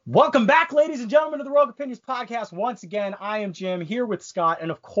Welcome back, ladies and gentlemen, to the Rogue Opinions podcast. Once again, I am Jim here with Scott,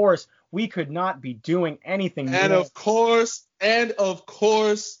 and of course, we could not be doing anything more. And of course,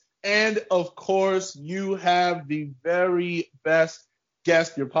 you have the very best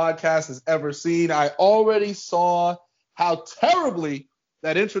guest your podcast has ever seen. I already saw how terribly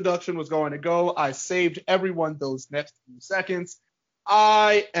that introduction was going to go. I saved everyone those next few seconds.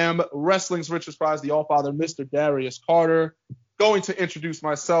 I am wrestling's richest prize, the All-Father, Mr. Darius Carter. Going to introduce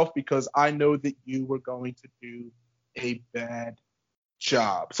myself because I know that you were going to do a bad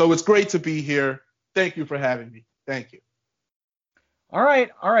job. So it's great to be here. Thank you for having me. Thank you. All right.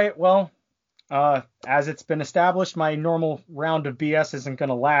 Well, as it's been established, my normal round of BS isn't going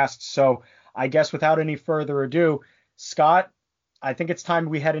to last. So I guess without any further ado, Scott, I think it's time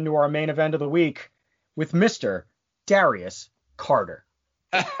we head into our main event of the week with Mr. Darius Carter.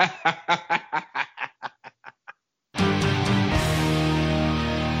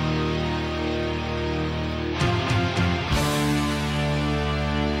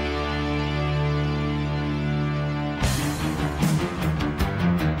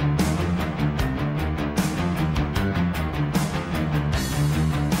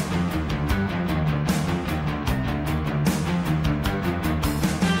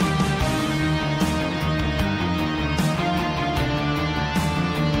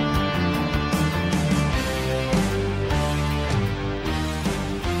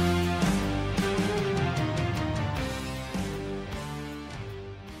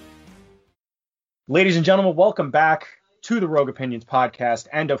 Ladies and gentlemen, welcome back to the Rogue Opinions podcast.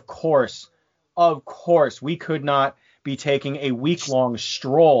 And of course, we could not be taking a week-long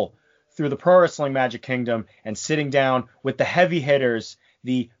stroll through the Pro Wrestling Magic Kingdom and sitting down with the heavy hitters,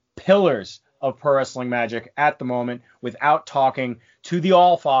 the pillars of Pro Wrestling Magic at the moment, without talking to the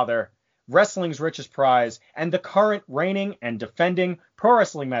All-Father, wrestling's richest prize, and the current reigning and defending Pro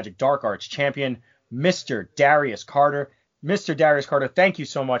Wrestling Magic Dark Arts champion, Mr. Darius Carter. Mr. Darius Carter, thank you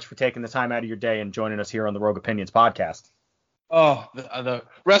so much for taking the time out of your day and joining us here on the Rogue Opinions podcast. Oh, the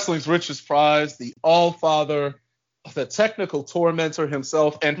wrestling's richest prize, the All-Father, the technical tormentor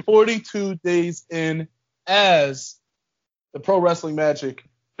himself, and 42 days in as the Pro Wrestling Magic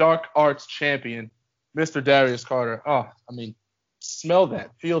Dark Arts champion, Mr. Darius Carter. Oh, I mean, smell that,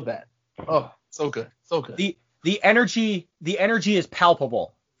 feel that. Oh, so good, so good. The energy is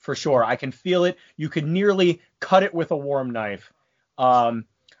palpable. For sure. I can feel it. You could nearly cut it with a warm knife. I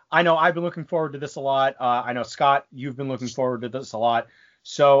know I've been looking forward to this a lot. I know, Scott, you've been looking forward to this a lot.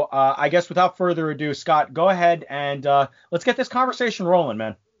 So I guess without further ado, Scott, go ahead and let's get this conversation rolling,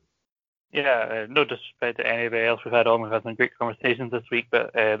 man. Yeah, no disrespect to anybody else we've had on. We've had some great conversations this week,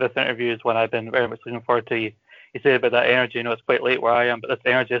 but this interview is one I've been very much looking forward to. You said about that energy. I know it's quite late where I am, but this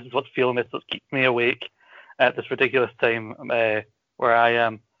energy, this is what's fueling me, what keeps me awake at this ridiculous time where I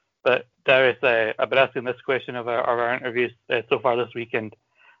am. But Darius, I've been asking this question of our interviews so far this week, and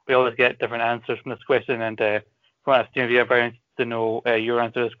we always get different answers from this question. And from what I've seen of you, I'm very interested to know your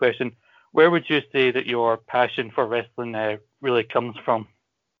answer to this question. Where would you say that your passion for wrestling really comes from?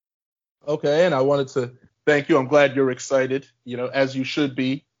 Okay, and I wanted to thank you. I'm glad you're excited, as you should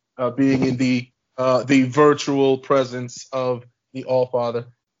be, being in the virtual presence of the All-Father.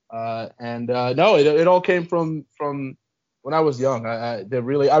 No, it all came from when I was young. I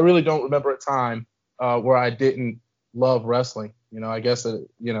really don't remember a time where I didn't love wrestling. I guess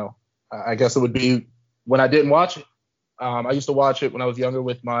it would be when I didn't watch it. I used to watch it when I was younger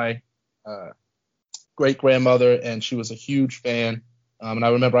with my great grandmother, and she was a huge fan. And I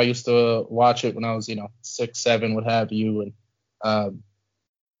remember I used to watch it when I was 6, 7, what have you, and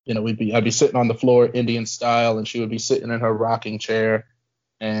I'd be sitting on the floor Indian style, and she would be sitting in her rocking chair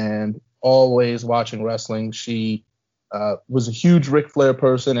and always watching wrestling. She was a huge Ric Flair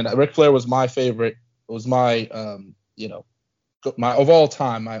person, and Ric Flair was my favorite. It was my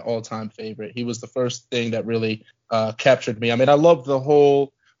all-time favorite. He was the first thing that really captured me. I mean, I loved the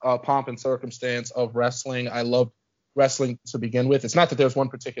whole pomp and circumstance of wrestling. I loved wrestling to begin with. It's not that there's one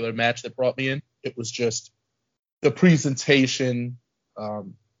particular match that brought me in. It was just the presentation,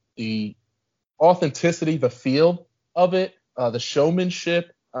 the authenticity, the feel of it, the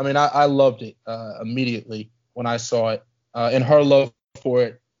showmanship. I mean, I loved it immediately when I saw it, and her love for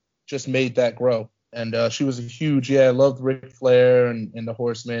it just made that grow. And she was a huge, I loved Ric Flair and the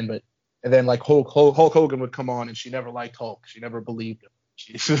Horsemen, and then like Hulk Hogan would come on, and she never liked Hulk. She never believed him.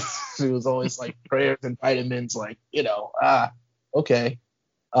 She was always like prayers and vitamins, like, okay.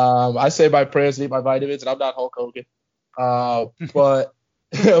 I say my prayers and eat my vitamins, and I'm not Hulk Hogan. But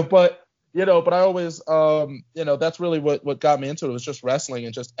I always, that's really what got me into it. It was just wrestling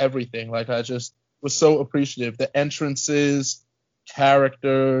and just everything. Like, I just was so appreciative. The entrances,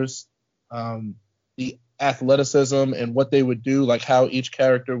 characters, the athleticism and what they would do, like how each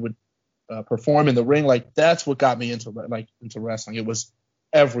character would perform in the ring. Like that's what got me into wrestling. It was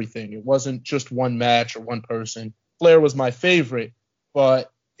everything. It wasn't just one match or one person. Flair was my favorite,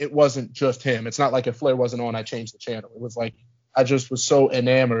 but it wasn't just him. It's not like if Flair wasn't on, I changed the channel. It was like I just was so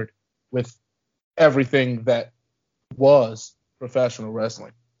enamored with everything that was professional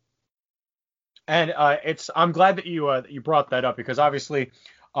wrestling. And I'm glad that you brought that up, because obviously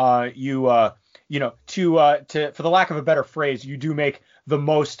for the lack of a better phrase, you do make the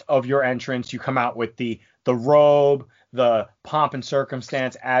most of your entrance. You come out with the robe, the pomp and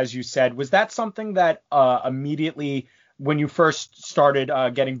circumstance, as you said. Was that something that immediately when you first started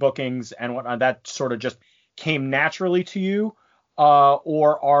getting bookings and whatnot, that sort of just came naturally to you,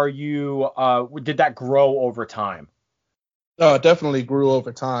 or did that grow over time? It definitely grew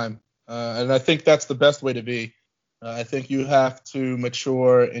over time, and I think that's the best way to be. I think you have to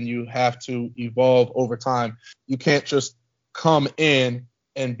mature and you have to evolve over time. You can't just come in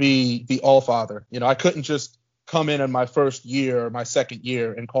and be the All-Father. I couldn't just come in my first year or my second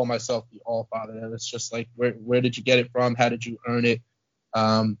year and call myself the All-Father. And it's just like, where did you get it from? How did you earn it?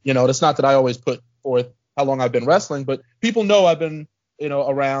 It's not that I always put forth how long I've been wrestling, but people know I've been,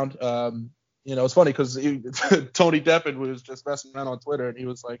 around. It's funny because Tony Deppen was just messing around on Twitter and he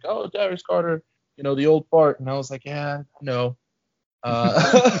was like, "Oh, Darius Carter, the old fart," and I was like, "Yeah, no."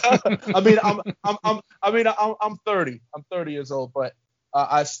 I'm 30. I'm 30 years old, but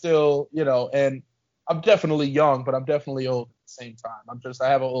I still, and I'm definitely young, but I'm definitely old at the same time. I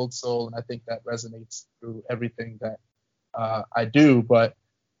have an old soul, and I think that resonates through everything that I do. But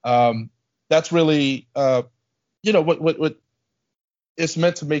that's really, what it's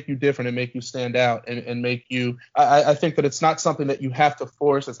meant to make you different and make you stand out and make you. I think that it's not something that you have to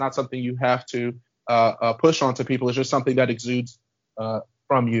force. It's not something you have to push onto people. It's just something that exudes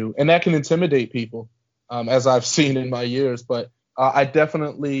from you, and that can intimidate people, as I've seen in my years. But I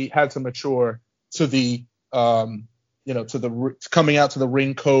definitely had to mature to the, coming out to the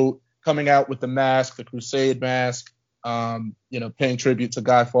ring coat, coming out with the mask, the Crusade mask, paying tribute to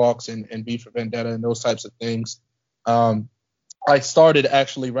Guy Fawkes and V for Vendetta and those types of things. I started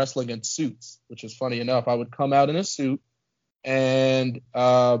actually wrestling in suits, which is funny enough. I would come out in a suit and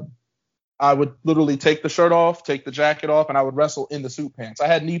I would literally take the shirt off, take the jacket off, and I would wrestle in the suit pants. I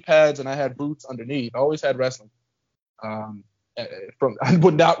had knee pads and I had boots underneath. I always had wrestling. I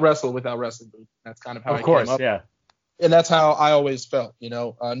would not wrestle without wrestling boots. That's kind of how I came up. Yeah. And that's how I always felt,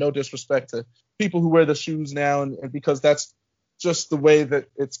 no disrespect to people who wear the shoes now, and because that's just the way that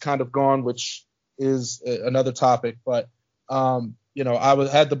it's kind of gone, which is another topic. But, I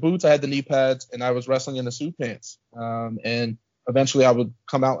had the boots, I had the knee pads, and I was wrestling in the suit pants. And eventually I would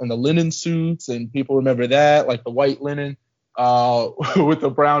come out in the linen suits, and people remember that, like the white linen with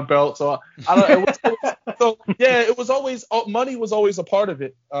the brown belt. So I don't. It was always, money was always a part of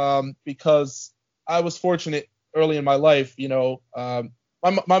it, because I was fortunate early in my life. My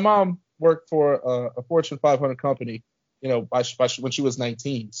mom worked for a Fortune 500 company, when she was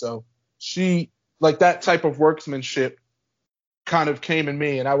 19. So she, like, that type of workmanship kind of came in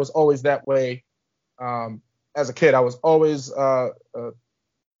me, and I was always that way. As a kid, I was always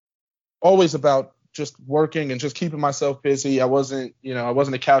about just working and just keeping myself busy. I wasn't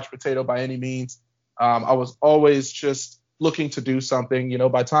a couch potato by any means. I was always just looking to do something.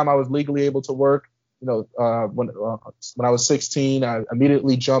 By the time I was legally able to work, when I was 16, I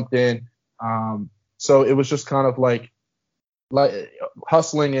immediately jumped in. So it was just kind of like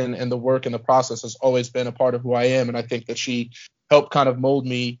hustling, and the work and the process has always been a part of who I am. And I think that she helped kind of mold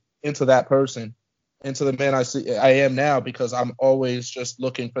me into that person, into the man I am now, because I'm always just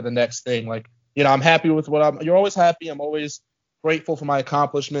looking for the next thing. Like, I'm happy with you're always happy. I'm always grateful for my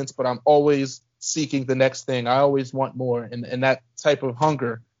accomplishments, but I'm always seeking the next thing. I always want more. And that type of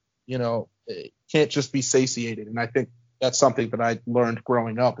hunger, it can't just be satiated. And I think that's something that I learned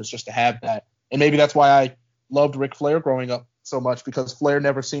growing up, is just to have that. And maybe that's why I loved Ric Flair growing up so much, because Flair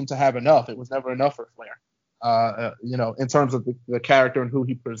never seemed to have enough. It was never enough for Flair. In terms of the character and who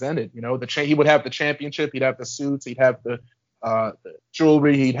he presented. He would have the championship, he'd have the suits, he'd have the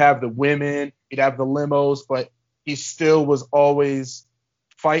jewelry, he'd have the women, he'd have the limos, but he still was always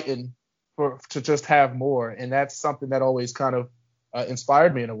fighting to just have more. And that's something that always kind of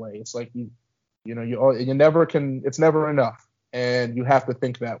inspired me in a way. It's like you never can. It's never enough, and you have to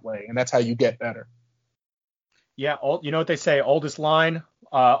think that way, and that's how you get better. Yeah, you know what they say: oldest line,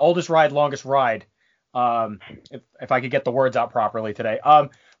 oldest ride, longest ride. If I could get the words out properly today.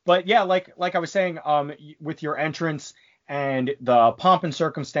 But yeah, like I was saying, with your entrance and the pomp and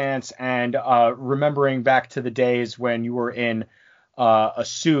circumstance, and remembering back to the days when you were in a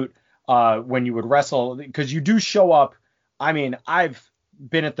suit when you would wrestle, because you do show up. I mean, I've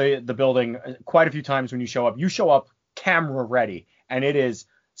been at the building quite a few times. When you show up, camera ready, and it is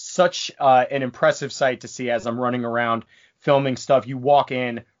such an impressive sight to see as I'm running around filming stuff. You walk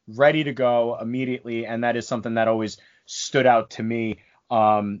in ready to go immediately, and that is something that always stood out to me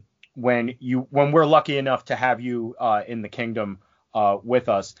when we're lucky enough to have you in the kingdom with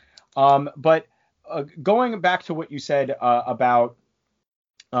us. But going back to what you said about,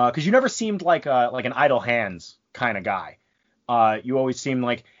 because you never seemed like an idle hands kind of guy. You always seemed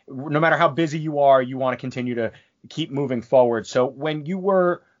like no matter how busy you are, you want to continue to keep moving forward. So when you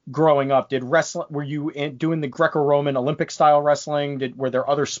were growing up, were you doing the Greco-Roman Olympic style wrestling? Were there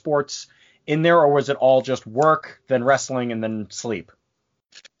other sports in there, or was it all just work, then wrestling, and then sleep?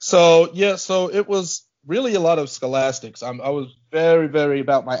 So it was really a lot of scholastics. I was very, very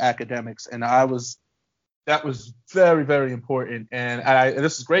about my academics, and that was very, very important. And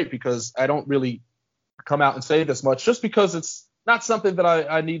this is great because I don't really come out and say this much, just because it's not something that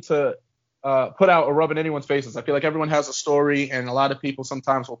I need to put out or rub in anyone's faces. I feel like everyone has a story, and a lot of people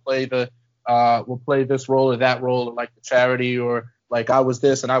sometimes will play this role or that role, or like the charity, or like I was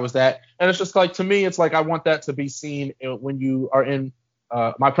this and I was that. And it's just like, to me, it's like I want that to be seen when you are in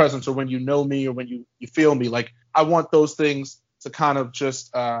my presence, or when you know me, or when you feel me. Like, I want those things to kind of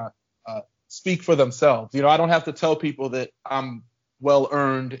just speak for themselves. I don't have to tell people that I'm well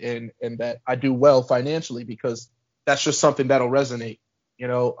earned and that I do well financially, because that's just something that'll resonate,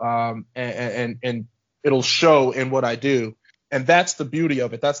 and it'll show in what I do. And that's the beauty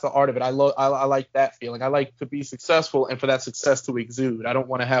of it. That's the art of it. I like that feeling. I like to be successful and for that success to exude. I don't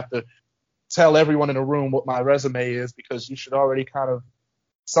want to have to tell everyone in a room what my resume is, because you should already kind of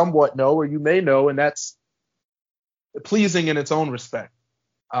somewhat know, or you may know, and that's pleasing in its own respect.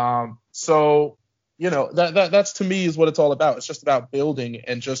 So that's to me is what it's all about. It's just about building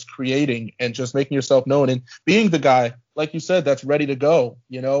and just creating and just making yourself known and being the guy, like you said, that's ready to go.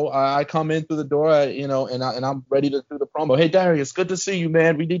 I come in through the door, and I'm ready to do the promo. Hey, Darius, good to see you,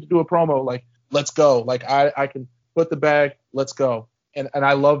 man. We need to do a promo. Like, let's go. Like, I can put the bag. Let's go. And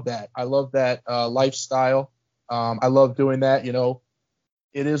I love that. I love that lifestyle. I love doing that.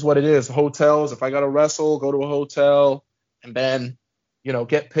 It is what it is. Hotels, if I got to wrestle, go to a hotel, and then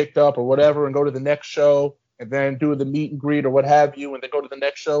get picked up or whatever, and go to the next show, and then do the meet and greet or what have you, and then go to the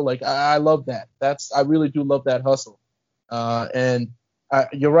next show. Like, I love that. I really do love that hustle. And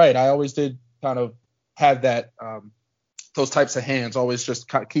you're right. I always did kind of have that, those types of hands, always just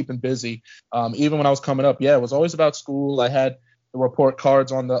kind of keeping busy. Even when I was coming up, it was always about school. I had the report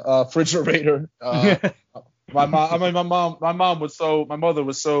cards on the refrigerator. My mother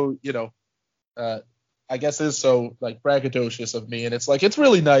was so, I guess is so like braggadocious of me, and it's like, it's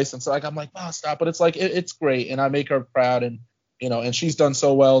really nice, and so like I'm like, stop, but it's like it's great, and I make her proud, and and she's done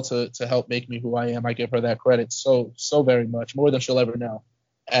so well to help make me who I am. I give her that credit so very much, more than she'll ever know.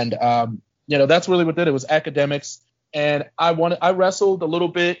 And that's really what did it, was academics. And I wrestled a little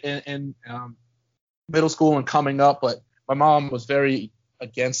bit in middle school and coming up, but my mom was very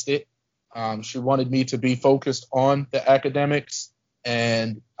against it. She wanted me to be focused on the academics,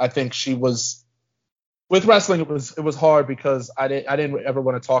 and I think she was. With wrestling, it was hard because I didn't ever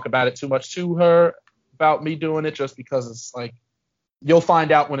want to talk about it too much to her about me doing it, just because it's like, you'll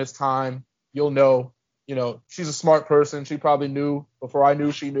find out when it's time. You'll know. She's a smart person. She probably knew before I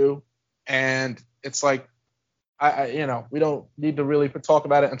knew she knew, and it's like, we don't need to really talk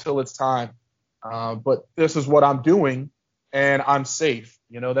about it until it's time. But this is what I'm doing, and I'm safe.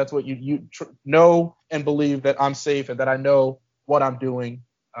 That's what you know and believe, that I'm safe and that I know what I'm doing.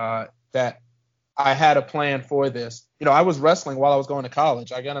 That I had a plan for this. I was wrestling while I was going to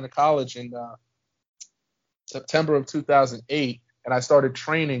college. I got into college in September of 2008, and I started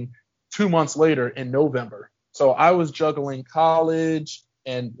training 2 months later in November. So I was juggling college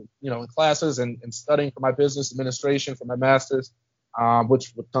and, classes and studying for my business administration for my master's,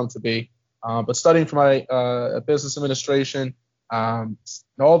 which would come to be, but studying for my business administration, and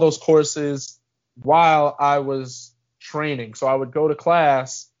all those courses while I was training. So I would go to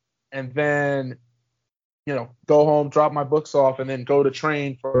class and then, go home, drop my books off, and then go to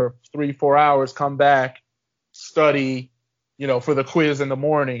train for 3-4 hours, come back, study, for the quiz in the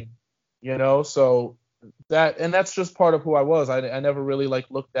morning, so that's just part of who I was. I never really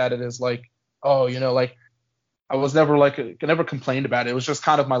looked at it as like, oh, I was never never complained about it. It was just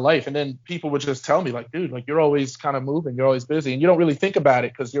kind of my life. And then people would just tell me like, dude, you're always kind of moving, you're always busy, and you don't really think about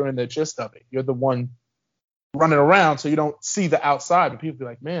it because you're in the gist of it. You're the one running around, so you don't see the outside. But people be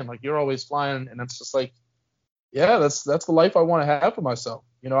like, man, you're always flying, and it's just like, yeah, that's the life I want to have for myself.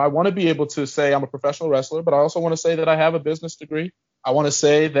 I want to be able to say I'm a professional wrestler, but I also want to say that I have a business degree. I want to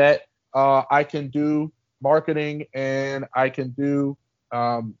say that I can do marketing and I can do,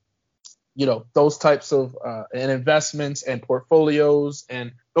 those types of and investments and portfolios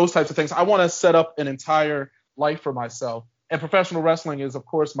and those types of things. I want to set up an entire life for myself. And professional wrestling is, of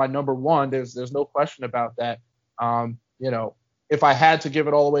course, my number one. There's no question about that. If I had to give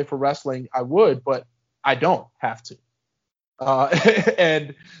it all away for wrestling, I would, but I don't have to.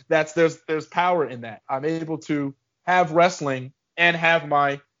 And there's power in that. I'm able to have wrestling and have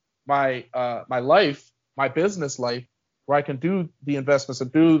my life, my business life, where I can do the investments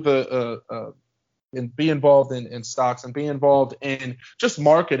and do and be involved in stocks and be involved in just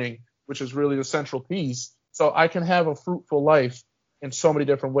marketing, which is really the central piece. So I can have a fruitful life in so many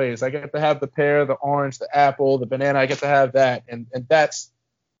different ways. I get to have the pear, the orange, the apple, the banana. I get to have that, and that's,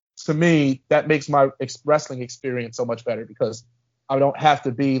 to me, that makes my wrestling experience so much better, because I don't have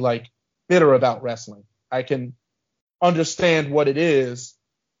to be like bitter about wrestling. I can understand what it is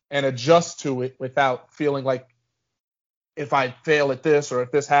and adjust to it without feeling like if I fail at this or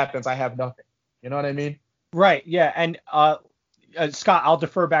if this happens, I have nothing. You know what I mean? Right. Yeah. And Scott, I'll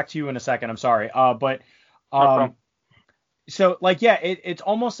defer back to you in a second. I'm sorry. But so like, yeah, it's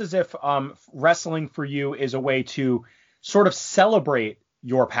almost as if wrestling for you is a way to sort of celebrate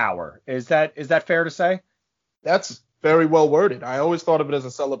your power. Is that fair to say? That's very well worded. I always thought of it as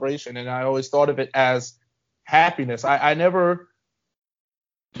a celebration, and I always thought of it as happiness. I never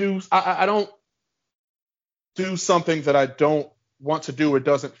do. I don't do something that I don't want to do or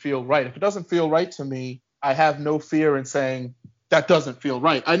doesn't feel right. If it doesn't feel right to me, I have no fear in saying that doesn't feel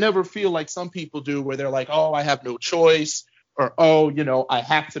right. I never feel like some people do, where they're like, oh, I have no choice, or, oh, I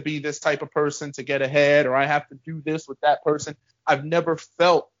have to be this type of person to get ahead, or I have to do this with that person. I've never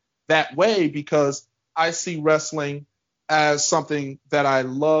felt that way, because I see wrestling as something that I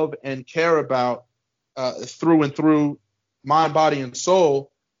love and care about through and through, mind, body, and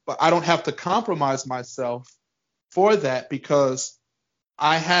soul. But I don't have to compromise myself for that, because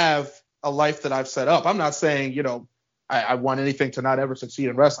I have a life that I've set up. I'm not saying, I want anything to not ever succeed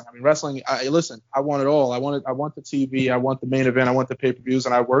in wrestling. I mean, wrestling, listen, I want it all. I want the TV, I want the main event, I want the pay-per-views,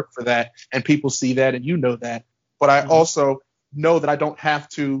 and I work for that, and people see that, and you know that. But I also know that I don't have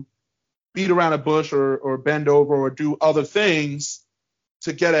to beat around a bush or bend over or do other things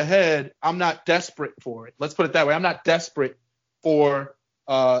to get ahead. I'm not desperate for it. Let's put it that way. I'm not desperate for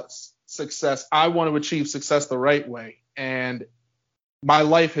success. I want to achieve success the right way, and my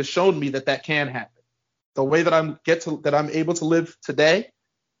life has shown me that can happen. The way that I'm able to live today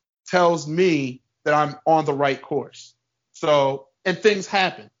tells me that I'm on the right course. So, and things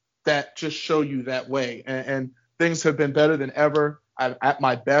happen that just show you that way, and things have been better than ever. I'm at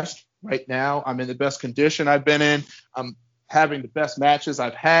my best right now. I'm in the best condition I've been in. I'm having the best matches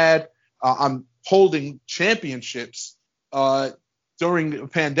I've had. I'm holding championships during the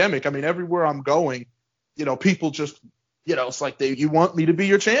pandemic. I mean, everywhere I'm going, people just, it's like you want me to be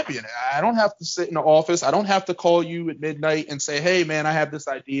your champion. I don't have to sit in the office. I don't have to call you at midnight and say, hey, man, I have this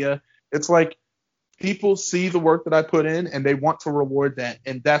idea. It's like people see the work that I put in, and they want to reward that.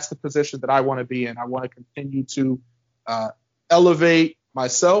 And that's the position that I want to be in. I want to continue to elevate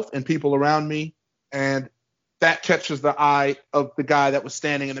myself and people around me. And that catches the eye of the guy that was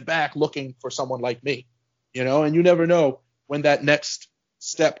standing in the back looking for someone like me, and you never know when that next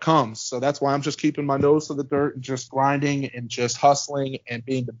step comes. So that's why I'm just keeping my nose to the dirt and just grinding and just hustling and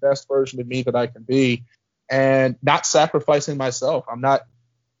being the best version of me that I can be, and not sacrificing myself. I'm not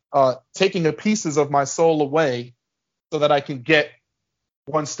taking the pieces of my soul away so that I can get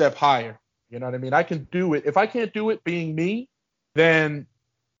one step higher. You know what I mean? I can do it. If I can't do it being me, then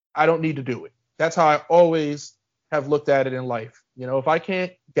I don't need to do it. That's how I always have looked at it in life. If I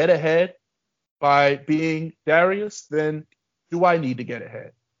can't get ahead by being Darius, then do I need to get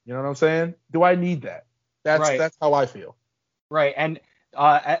ahead? You know what I'm saying? Do I need that? That's how I feel. Right. And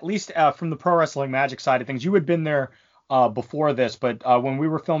at least from the Pro Wrestling Magic side of things, you had been there before this, but when we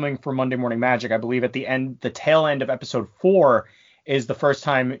were filming for Monday Morning Magic, I believe at the tail end of episode 4 is the first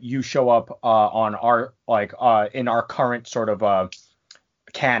time you show up on our in our current sort of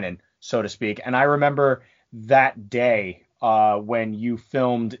canon, so to speak. And I remember that day when you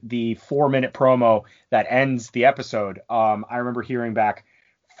filmed the 4-minute promo that ends the episode. I remember hearing back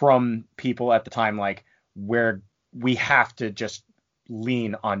from people at the time, like, where we have to just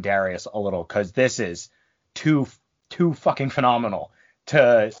lean on Darius a little, because this is too fucking phenomenal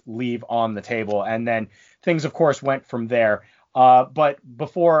to leave on the table. And then things, of course, went from there. But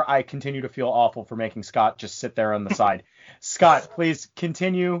before I continue to feel awful for making Scott just sit there on the side, Scott, please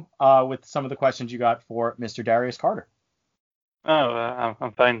continue with some of the questions you got for Mr. Darius Carter. Oh,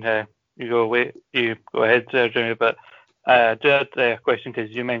 I'm fine. You go ahead, Jimmy. But just a question,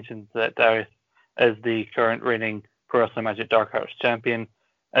 because you mentioned that Darius is the current reigning Pro Wrestling Magic Dark Arts champion.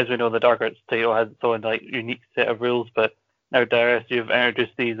 As we know, the Dark Arts title has its own unique set of rules. But now, Darius, you've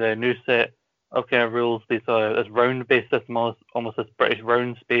introduced these new set of kind of rules. This round-based system, almost this British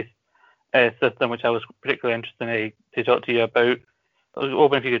rounds-based system, which I was particularly interested to talk to you about. I was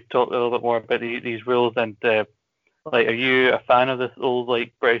hoping if you could talk a little bit more about these rules and. Are you a fan of this old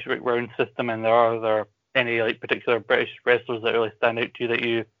British round system, and are there any particular British wrestlers that really stand out to you that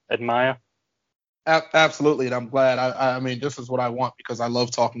you admire? Absolutely, and I'm glad. I mean, this is what I want because I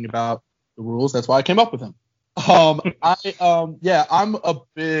love talking about the rules. That's why I came up with them. I'm a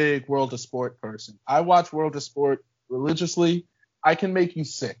big World of Sport person. I watch World of Sport religiously. I can make you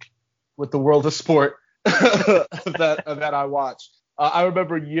sick with the World of Sport that I watch. I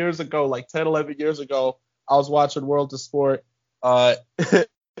remember years ago, 10, 11 years ago, I was watching World of Sport, and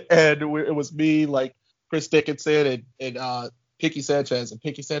it was me, Chris Dickinson and Picky Sanchez. And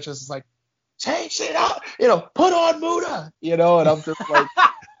Picky Sanchez is like, change it up, put on Muda, and I'm just like,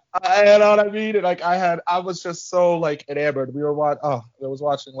 you know what I mean? And I was just so enamored. I was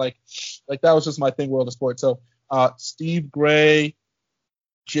watching that was just my thing, World of Sport. So Steve Gray,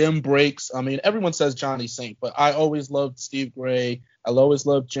 Jim Breaks. I mean, everyone says Johnny Saint, but I always loved Steve Gray. I always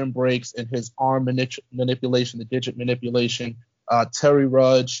loved Jim Breaks and his arm manipulation, the digit manipulation. Terry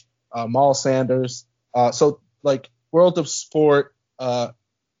Rudge, Mal Sanders. So World of Sport,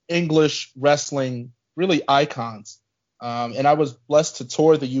 English wrestling, really icons. And I was blessed to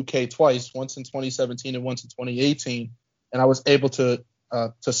tour the UK twice, once in 2017 and once in 2018. And I was able to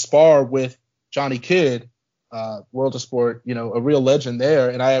spar with Johnny Kidd, World of Sport, a real legend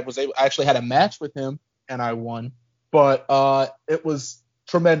there. And I actually had a match with him and I won. But it was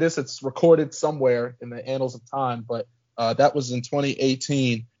tremendous. It's recorded somewhere in the annals of time. But that was in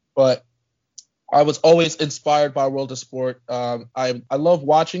 2018. But I was always inspired by World of Sport. I love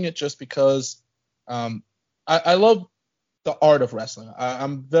watching it just because I love the art of wrestling.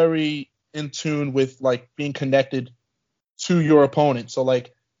 I'm very in tune with being connected to your opponent. So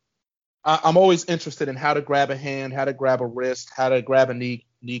I'm always interested in how to grab a hand, how to grab a wrist, how to grab a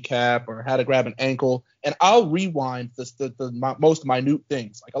kneecap, or how to grab an ankle. And I'll rewind the most minute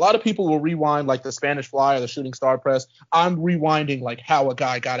things. A lot of people will rewind the Spanish Fly or the Shooting Star Press. I'm rewinding how a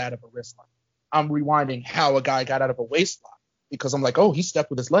guy got out of a wrist lock. I'm rewinding how a guy got out of a waist lock because I'm he stepped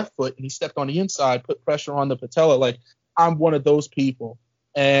with his left foot and he stepped on the inside, put pressure on the patella. I'm one of those people.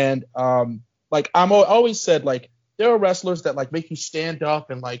 And I'm always said there are wrestlers that make you stand up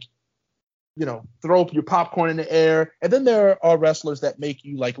and throw your popcorn in the air. And then there are wrestlers that make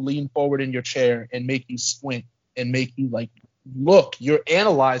you lean forward in your chair and make you squint and make you look. You're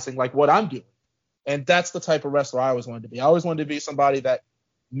analyzing what I'm doing. And that's the type of wrestler I always wanted to be. I always wanted to be somebody that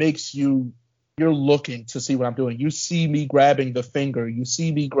makes you're looking to see what I'm doing. You see me grabbing the finger, you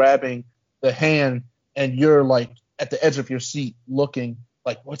see me grabbing the hand, and you're at the edge of your seat looking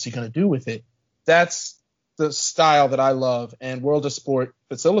what's he going to do with it? That's the style that I love. And World of Sport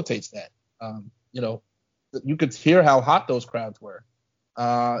facilitates that. You could hear how hot those crowds were,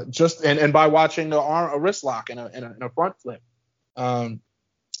 and by watching a wrist lock and a front flip.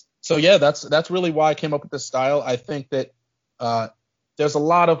 So yeah, that's really why I came up with this style. I think that there's a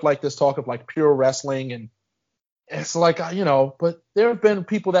lot of this talk of pure wrestling, and it's but there have been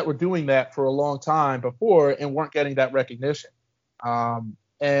people that were doing that for a long time before and weren't getting that recognition.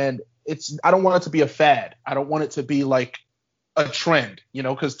 And I don't want it to be a fad. I don't want it to be a trend,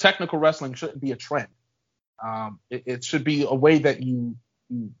 because technical wrestling shouldn't be a trend. It should be a way that you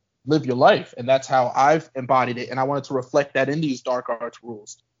live your life, and that's how I've embodied it. And I wanted to reflect that in these Dark Arts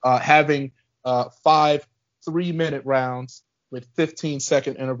rules, having 5 3-minute rounds with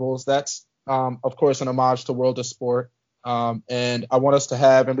 15-second intervals. That's of course an homage to World of Sport. And I want us to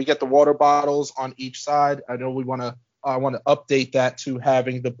have, and we get the water bottles on each side. I know I want to update that to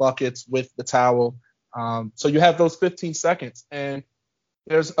having the buckets with the towel. So you have those 15 seconds, and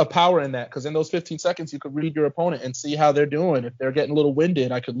there's a power in that, because in those 15 seconds you could read your opponent and see how they're doing. If they're getting a little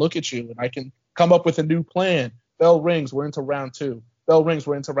winded, I could look at you and I can come up with a new plan. Bell rings, we're into round 2. Bell rings,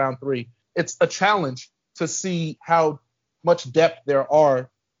 we're into round 3. It's a challenge to see how much depth there are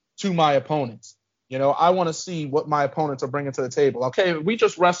to my opponents. I want to see what my opponents are bringing to the table. Okay, we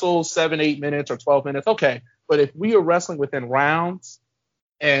just wrestle 7, 8 minutes or 12 minutes. Okay, but if we are wrestling within rounds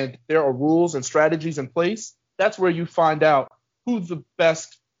and there are rules and strategies in place, that's where you find out who the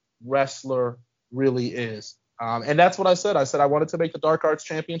best wrestler really is. And that's what I said. I said I wanted to make the Dark Arts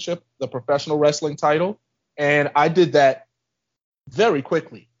Championship the professional wrestling title. And I did that very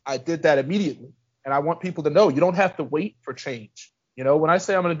quickly. I did that immediately. And I want people to know you don't have to wait for change. You know, when I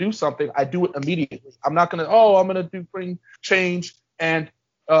say I'm going to do something, I do it immediately. I'm not going to, I'm going to bring change and,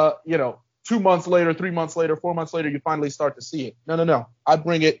 2 months later, 3 months later, 4 months later, you finally start to see it. No. I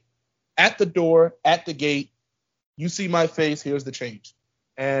bring it at the door, at the gate. You see my face, here's the change.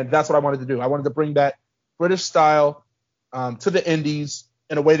 And that's what I wanted to do. I wanted to bring that British style to the indies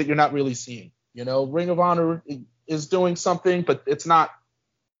in a way that you're not really seeing. You know, Ring of Honor is doing something, but it's not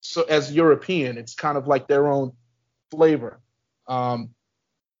so as European. It's kind of like their own flavor.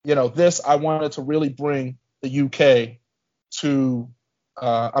 This I wanted to really bring the UK to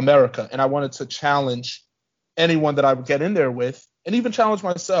America, and I wanted to challenge anyone that I would get in there with, and even challenge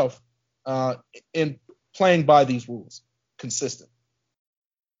myself in playing by these rules consistent.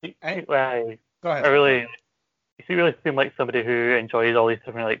 Go ahead. You really seem like somebody who enjoys all these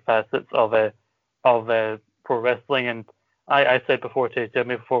different facets of pro wrestling. And I said before to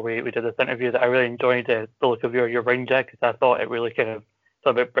Jimmy before we did this interview that I really enjoyed the look of your ring jacket, because I thought it really kind of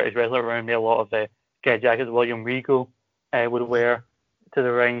talked about British wrestling. Reminded me a lot of the kind of jackets William Regal would wear to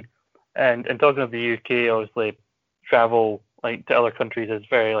the ring. And talking of the UK, obviously travel to other countries is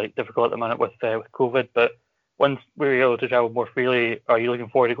very difficult at the minute with COVID. But once we're able to travel more freely, are you looking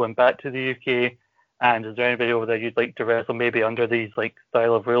forward to going back to the UK? And is there anybody over there you'd like to wrestle maybe under these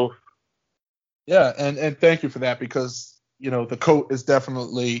style of rules? Yeah, and thank you for that, because the coat is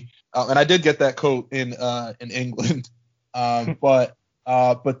definitely and I did get that coat in England, but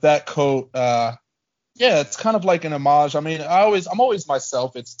that coat, it's kind of like an homage. I mean, I'm always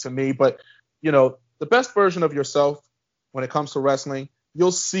myself. It's to me, but the best version of yourself when it comes to wrestling,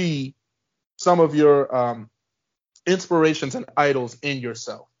 you'll see some of your inspirations and idols in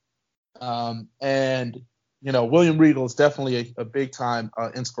yourself. William Regal is definitely a big time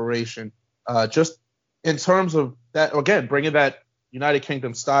inspiration. Just in terms of that, again, bringing that United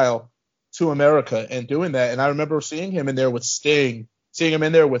Kingdom style to America and doing that. And I remember seeing him in there with Sting, seeing him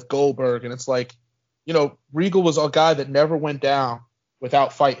in there with Goldberg. And it's Regal was a guy that never went down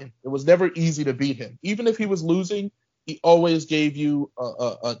without fighting. It was never easy to beat him. Even if he was losing, he always gave you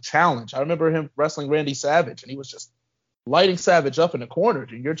a challenge. I remember him wrestling Randy Savage, and he was just lighting Savage up in the corner.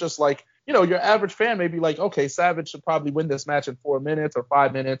 And you're just your average fan may be okay, Savage should probably win this match in 4 minutes or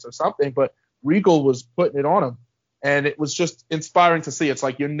 5 minutes or something, but Regal was putting it on him. And it was just inspiring to see. It's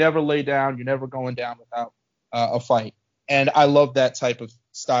you never lay down, you're never going down without a fight. And I love that type of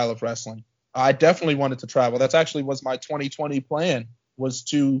style of wrestling. I definitely wanted to travel. That's actually was my 2020 plan, was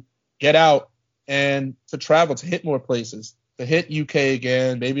to get out and to travel, to hit more places, to hit UK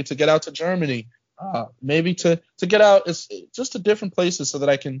again, maybe to get out to Germany, maybe to get out just to different places so that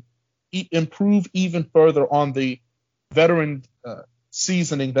I can improve even further on the veteran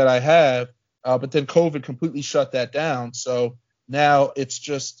seasoning that I have. But then COVID completely shut that down. So now it's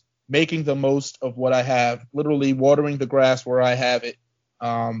just making the most of what I have, literally watering the grass where I have it. If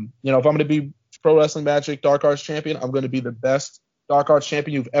I'm going to be Pro Wrestling Magic Dark Arts champion, I'm going to be the best Dark Arts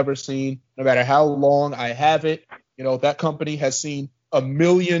champion you've ever seen, no matter how long I have it. That company has seen 1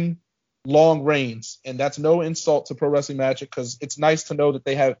 million long reigns, and that's no insult to Pro Wrestling Magic, because it's nice to know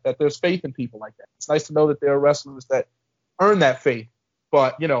that there's faith in people like that. It's nice to know that there are wrestlers that earn that faith.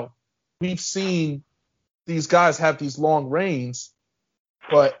 But we've seen these guys have these long reigns,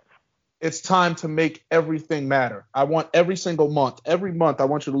 but it's time to make everything matter. I want every month I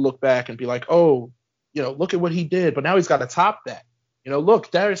want you to look back and be like, oh, look at what he did, but now he's got to top that. Look,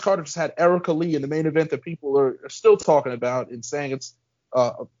 Darius Carter just had Erica Lee in the main event that people are still talking about and saying it's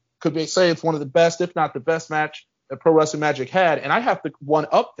it's one of the best, if not the best match that Pro Wrestling Magic had. And I have to one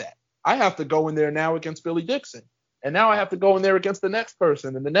up that. I have to go in there now against Billy Dixon. And now I have to go in there against the next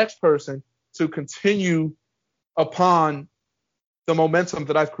person and the next person to continue upon the momentum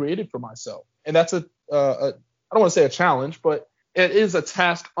that I've created for myself. And that's I don't want to say a challenge, but it is a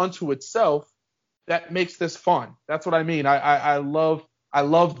task unto itself that makes this fun. That's what I mean. I love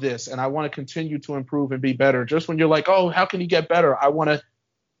this, and I want to continue to improve and be better. Just when you're like, oh, how can you get better? I want to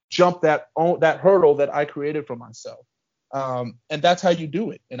jump that hurdle that I created for myself. And that's how you do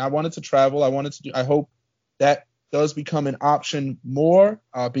it. And I wanted to travel. I hope that does become an option more,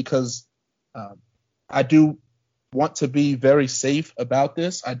 because I do want to be very safe about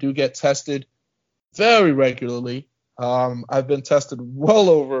this. I do get tested very regularly. I've been tested well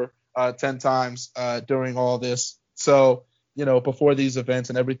over 10 times during all this. So, before these events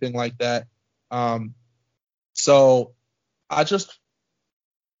and everything like that. So I just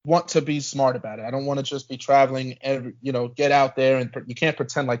want to be smart about it. I don't want to just be traveling get out there and you can't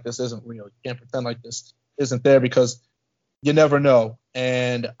pretend like this isn't real. You can't pretend like this isn't there because you never know.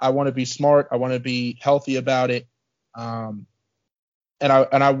 And I want to be smart. I want to be healthy about it. And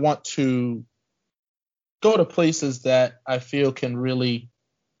I want to go to places that I feel can really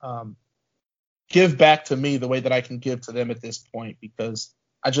give back to me the way that I can give to them at this point, because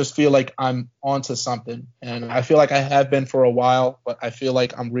I just feel like I'm onto something, and I feel like I have been for a while, but I feel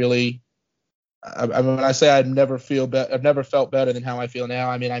like I'm really. I mean, when I say I've never felt better than how I feel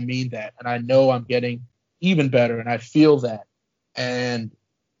now, I mean that, and I know I'm getting even better, and I feel that, and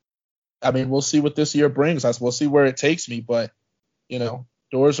I mean, we'll see what this year brings us. We'll see where it takes me, but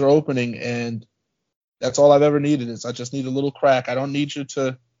doors are opening, and that's all I've ever needed. Is I just need a little crack. I don't need you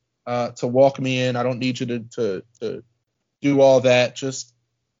to walk me in. I don't need you to do all that. Just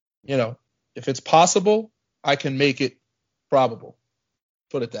if it's possible, I can make it probable.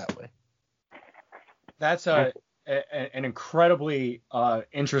 Put it that way. That's an incredibly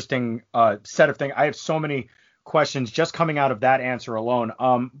interesting set of things. I have so many questions just coming out of that answer alone.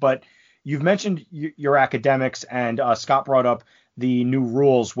 But you've mentioned your academics, and Scott brought up the new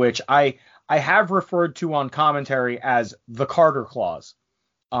rules, which I have referred to on commentary as the Carter Clause,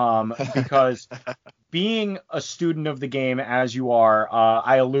 because being a student of the game as you are,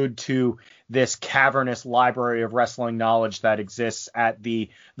 I allude to this cavernous library of wrestling knowledge that exists at the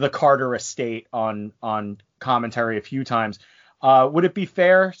Carter estate on commentary a few times. Would it be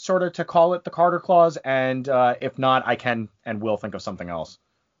fair sort of to call it the Carter Clause? And if not, I can and will think of something else.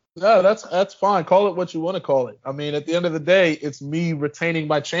 No, that's fine. Call it what you want to call it. I mean, at the end of the day, it's me retaining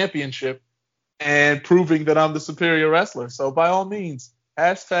my championship and proving that I'm the superior wrestler. So by all means,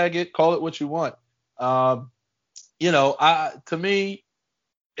 hashtag it, call it what you want. To me,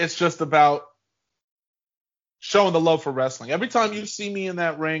 it's just about showing the love for wrestling. Every time you see me in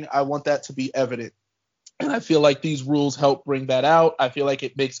that ring, I want that to be evident. And I feel like these rules help bring that out. I feel like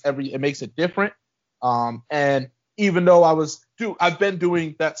it makes it different. And even though I've been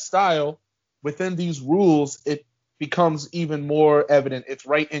doing that style within these rules, it becomes even more evident. It's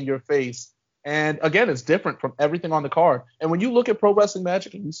right in your face. And again, it's different from everything on the card. And when you look at Pro Wrestling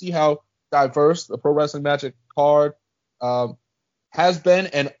Magic and you see how diverse the Pro Wrestling Magic card has been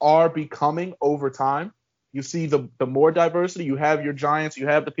and are becoming over time, you see the more diversity. You have your giants, you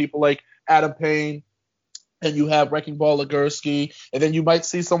have the people like Adam Payne, and you have Wrecking Ball Legursky, and then you might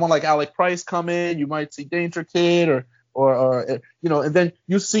see someone like Alec Price come in. You might see Danger Kid, or and then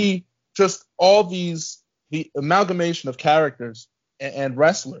you see just all the amalgamation of characters and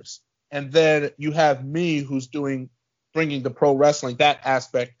wrestlers, and then you have me who's bringing the pro wrestling, that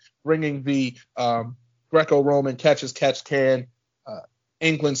aspect, bringing the Greco-Roman catch as catch can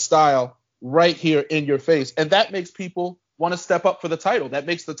England style right here in your face, and that makes people want to step up for the title. That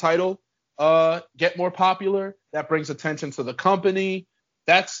makes the title get more popular. That brings attention to the company.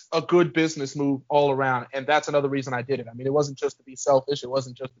 That's a good business move all around, and that's another reason I did it. I mean, it wasn't just to be selfish. It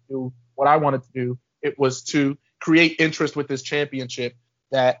wasn't just to do what I wanted to do. It was to create interest with this championship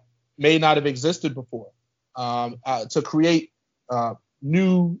that may not have existed before, to create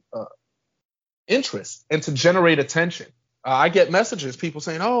new interest and to generate attention. I get messages, people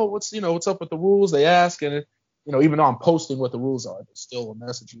saying, "Oh, what's up with the rules?" They ask, and even though I'm posting what the rules are, they still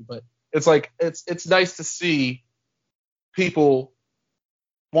message you. But it's like it's nice to see people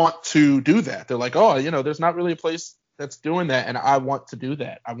want to do that. They're like, "Oh, there's not really a place that's doing that, and I want to do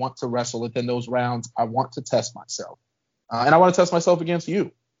that. I want to wrestle within those rounds. I want to test myself, and I want to test myself against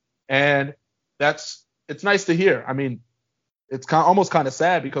you." And it's nice to hear. I mean, it's almost kind of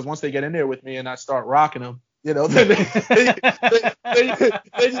sad because once they get in there with me and I start rocking them, then you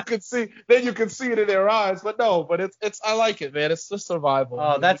can see it in their eyes. But it's I like it, man. It's just survival.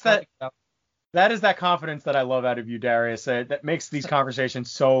 Oh, that is that confidence that I love out of you, Darius. That makes these conversations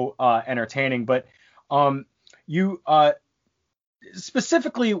so entertaining. But you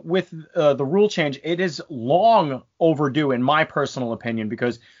specifically with the rule change, it is long overdue in my personal opinion,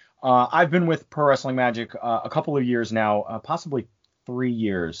 because I've been with Pro Wrestling Magic a couple of years now, possibly 3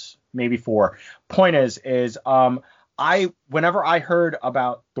 years, maybe 4. Point is whenever I heard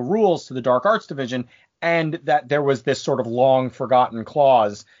about the rules to the Dark Arts division and that there was this sort of long forgotten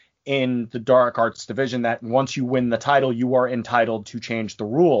clause in the Dark Arts division that once you win the title, you are entitled to change the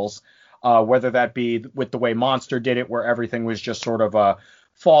rules, whether that be with the way Monster did it, where everything was just sort of a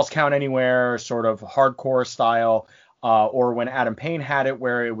falls count anywhere, sort of hardcore style, or when Adam Payne had it,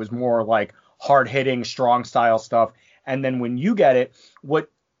 where it was more like hard-hitting, strong style stuff. And then when you get it, what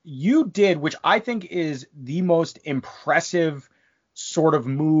you did, which I think is the most impressive sort of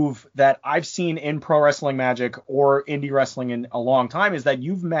move that I've seen in Pro Wrestling Magic or indie wrestling in a long time, is that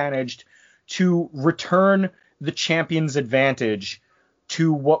you've managed to return the champion's advantage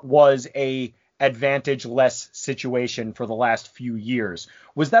to what was a advantage-less situation for the last few years.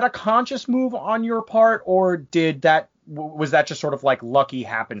 Was that a conscious move on your part, or was that just sort of like lucky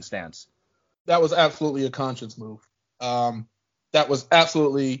happenstance? That was absolutely a conscious move. That was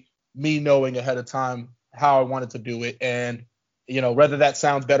absolutely me knowing ahead of time how I wanted to do it. And, whether that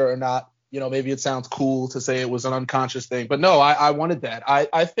sounds better or not, maybe it sounds cool to say it was an unconscious thing. But no, I wanted that.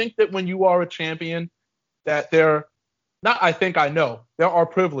 I think that when you are a champion, that there are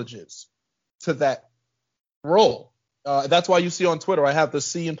privileges to that role. That's why you see on Twitter I have the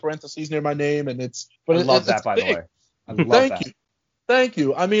C in parentheses near my name, and I love that, by the way. I love that. Thank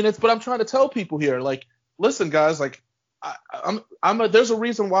you. I mean, but I'm trying to tell people here, like, listen, guys, like, there's a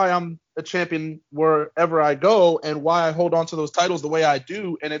reason why I'm a champion wherever I go, and why I hold on to those titles the way I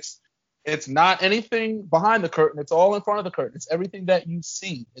do. And it's not anything behind the curtain. It's all in front of the curtain. It's everything that you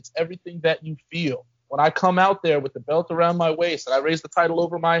see. It's everything that you feel. When I come out there with the belt around my waist and I raise the title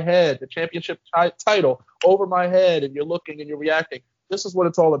over my head, the championship title over my head, and you're looking and you're reacting, this is what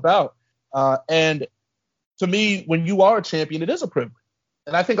it's all about. And to me, when you are a champion, it is a privilege.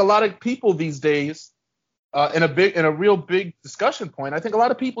 And I think a lot of people these days, in a real big discussion point, I think a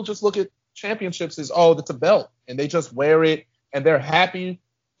lot of people just look at championships as, oh, that's a belt, and they just wear it and they're happy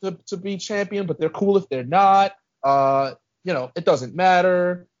to be champion, but they're cool if they're not. It doesn't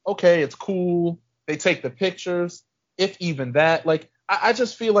matter. Okay, it's cool. They take the pictures, if even that. Like, I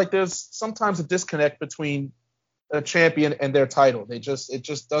just feel like there's sometimes a disconnect between a champion and their title. It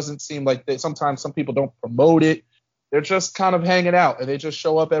just doesn't seem like sometimes some people don't promote it. They're just kind of hanging out, and they just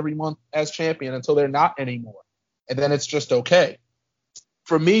show up every month as champion until they're not anymore. And then it's just okay.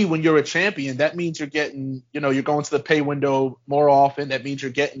 For me, when you're a champion, that means you're getting, you're going to the pay window more often. That means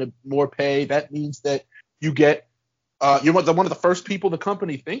you're getting more pay. That means that you get, you're one of the first people the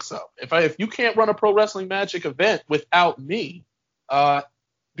company thinks of. If you can't run a Pro Wrestling Magic event without me,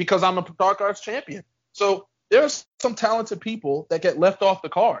 because I'm a Dark Arts champion. So there's some talented people that get left off the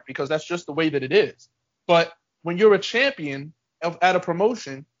card because that's just the way that it is. But when you're a champion at a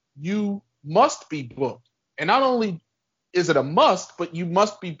promotion, you must be booked. And not only is it a must, but you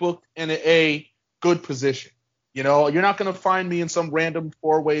must be booked in a good position. You're not going to find me in some random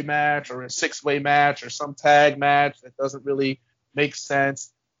 4-way match or a 6-way match or some tag match that doesn't really make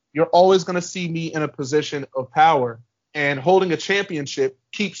sense. You're always going to see me in a position of power, and holding a championship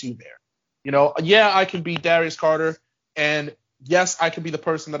keeps you there. Yeah, I can be Darius Carter, and yes, I can be the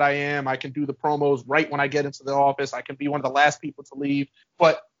person that I am. I can do the promos right when I get into the office. I can be one of the last people to leave.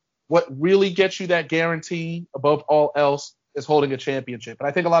 But what really gets you that guarantee above all else is holding a championship. And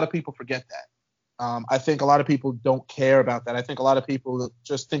I think a lot of people forget that. I think a lot of people don't care about that. I think a lot of people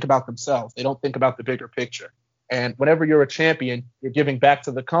just think about themselves. They don't think about the bigger picture. And whenever you're a champion, you're giving back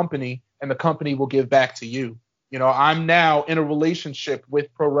to the company, and the company will give back to you. I'm now in a relationship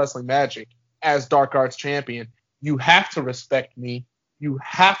with Pro Wrestling Magic as Dark Arts champion. You have to respect me. You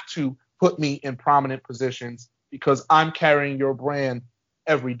have to put me in prominent positions because I'm carrying your brand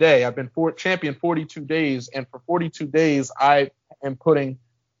every day. I've been champion 42 days, and for 42 days, I am putting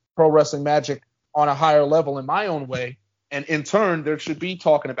Pro Wrestling Magic on a higher level in my own way. And in turn, they should be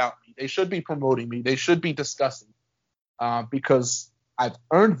talking about me. They should be promoting me. They should be discussing because I've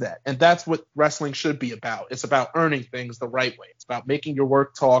earned that. And that's what wrestling should be about. It's about earning things the right way. It's about making your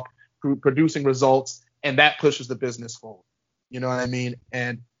work talk, producing results, and that pushes the business forward. You know what I mean?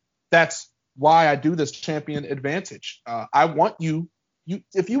 And that's why I do this champion advantage. I want you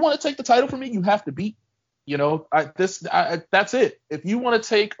if you want to take the title from me, you have to beat. That's it. If you want to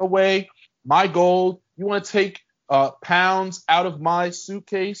take away my gold, you want to take pounds out of my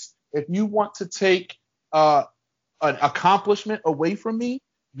suitcase, if you want to take an accomplishment away from me,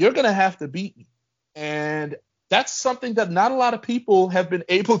 you're going to have to beat me. And that's something that not a lot of people have been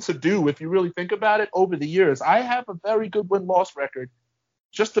able to do if you really think about it over the years. I have a very good win-loss record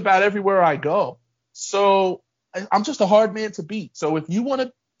just about everywhere I go. So I'm just a hard man to beat. So if you want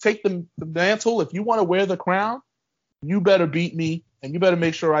to take the mantle, if you want to wear the crown, you better beat me, and you better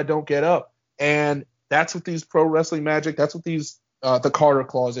make sure I don't get up. And that's what these Pro Wrestling Magic, that's what these, the Carter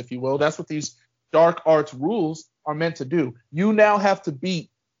Clause, if you will, that's what these Dark Arts rules are meant to do. You now have to beat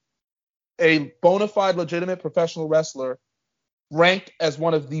a bona fide, legitimate professional wrestler ranked as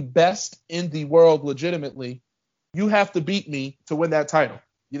one of the best in the world legitimately. You have to beat me to win that title.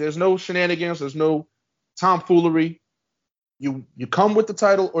 There's no shenanigans. There's no tomfoolery. You come with the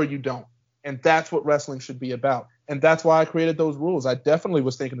title or you don't. And that's what wrestling should be about. And that's why I created those rules. I definitely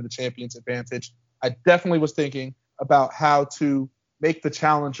was thinking of the champion's advantage. I definitely was thinking about how to make the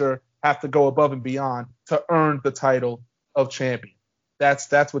challenger have to go above and beyond to earn the title of champion.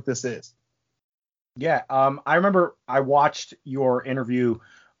 That's what this is. Yeah, I remember I watched your interview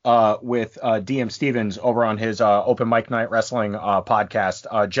with DM Stevens over on his Open Mic Night Wrestling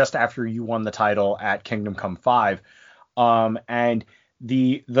podcast just after you won the title at Kingdom Come 5. And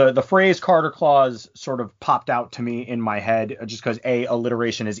the phrase Carter Claws sort of popped out to me in my head just because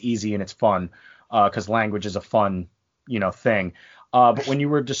alliteration is easy and it's fun because language is a fun thing. But when you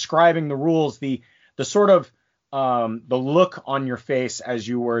were describing the rules, the sort of the look on your face as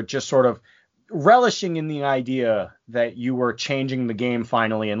you were just sort of relishing in the idea that you were changing the game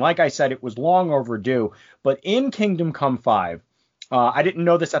finally, and like I said, it was long overdue. But in Kingdom Come 5, I didn't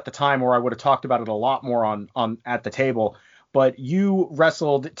know this at the time, or I would have talked about it a lot more on at the table. But you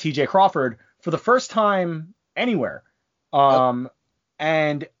wrestled TJ Crawford for the first time anywhere. And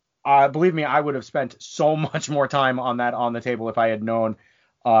believe me, I would have spent so much more time on the table if I had known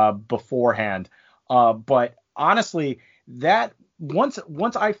beforehand. But honestly, that once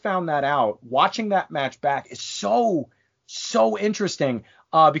I found that out, watching that match back is so interesting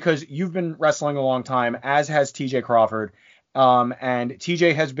because you've been wrestling a long time, as has TJ Crawford. And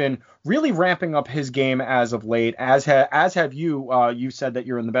TJ has been really ramping up his game as of late, as have you. You said that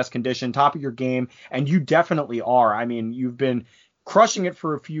you're in the best condition, top of your game, and you definitely are. I mean, you've been crushing it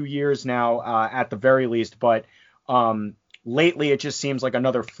for a few years now, at the very least. But lately, it just seems like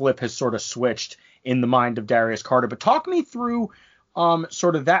another flip has sort of switched in the mind of Darius Carter. But talk me through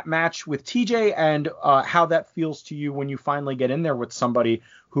sort of that match with TJ and how that feels to you when you finally get in there with somebody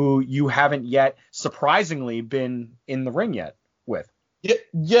who you haven't yet, surprisingly, been in the ring yet with.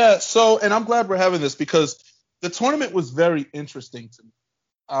 Yeah. So, and I'm glad we're having this because the tournament was very interesting to me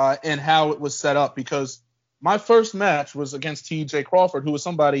and how it was set up, because my first match was against TJ Crawford, who was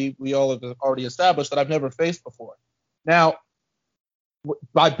somebody we all have already established that I've never faced before. Now,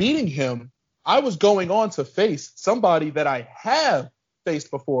 by beating him, I was going on to face somebody that I have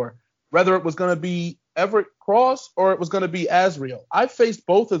faced before, whether it was going to be Everett Cross or it was going to be Azriel. I faced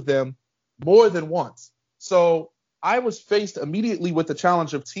both of them more than once. So I was faced immediately with the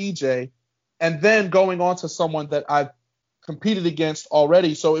challenge of TJ and then going on to someone that I've competed against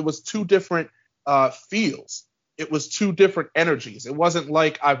already. So it was two different feels. It was two different energies. It wasn't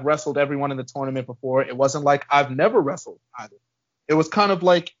like I've wrestled everyone in the tournament before. It wasn't like I've never wrestled either. It was kind of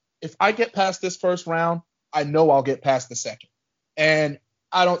like, if I get past this first round, I know I'll get past the second. And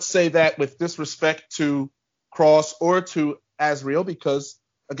I don't say that with disrespect to Cross or to Azriel because,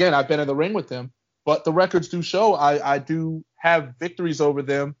 again, I've been in the ring with them. But the records do show I do have victories over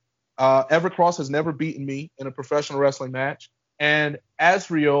them. Everett Cross has never beaten me in a professional wrestling match. And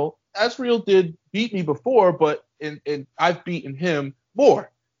Azriel did beat me before, but I've beaten him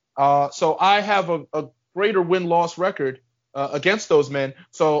more. So I have a greater win-loss record against those men.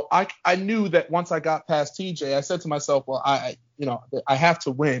 So I knew that once I got past TJ, I said to myself, well, I have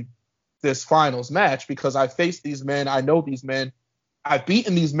to win this finals match because I faced these men. I know these men. I've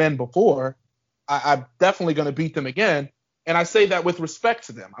beaten these men before. I'm definitely going to beat them again. And I say that with respect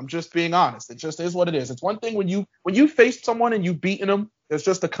to them. I'm just being honest. It just is what it is. It's one thing when you face someone and you've beaten them, there's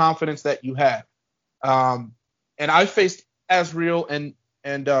just the confidence that you have. And I faced Azriel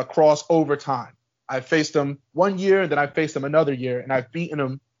and Cross over time. I faced them 1 year, and then I faced them another year, and I've beaten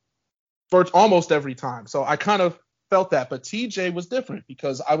them for almost every time. So I kind of felt that. But TJ was different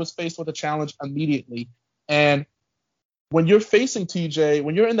because I was faced with a challenge immediately. And when you're facing TJ,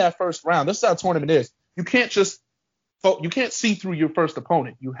 when you're in that first round, this is how a tournament is. You can't see through your first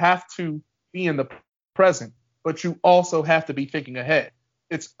opponent. You have to be in the present, but you also have to be thinking ahead.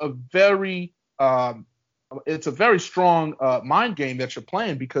 It's a very strong mind game that you're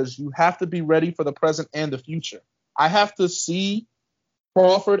playing because you have to be ready for the present and the future. I have to see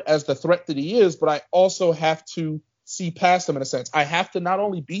Crawford as the threat that he is, but I also have to see past him in a sense. I have to not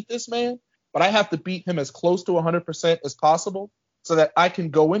only beat this man, but I have to beat him as close to 100% as possible so that I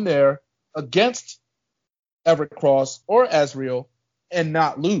can go in there against Everett Cross or Azriel and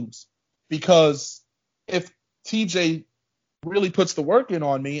not lose. Because if TJ really puts the work in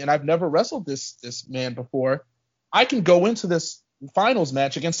on me, and I've never wrestled this man before, I can go into this finals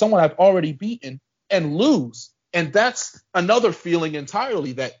match against someone I've already beaten and lose. And that's another feeling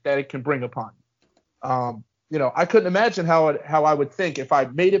entirely that it can bring upon me. I couldn't imagine how I would think if I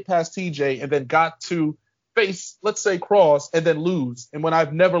made it past TJ and then got to face, let's say, Cross and then lose, and when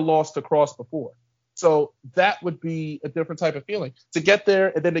I've never lost to Cross before. So that would be a different type of feeling. To get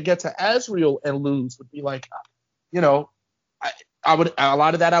there and then to get to Azriel and lose would be like, I would, a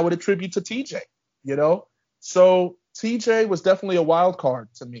lot of that I would attribute to TJ, So TJ was definitely a wild card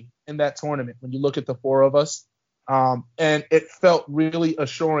to me in that tournament when you look at the four of us. And it felt really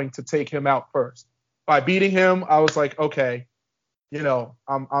assuring to take him out first. By beating him, I was like, okay,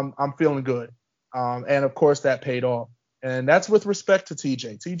 I'm feeling good. And of course that paid off. And that's with respect to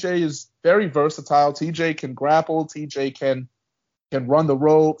TJ. TJ is very versatile. TJ can grapple. TJ can run the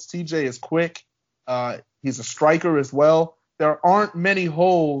ropes. TJ is quick. He's a striker as well. There aren't many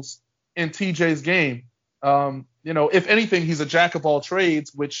holes in TJ's game. If anything, he's a jack of all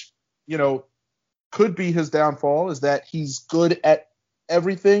trades, which, could be his downfall, is that he's good at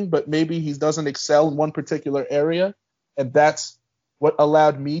everything, but maybe he doesn't excel in one particular area. And that's what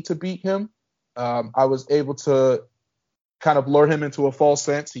allowed me to beat him. I was able to kind of lure him into a false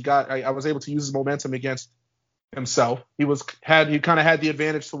sense. I was able to use his momentum against himself. He kind of had the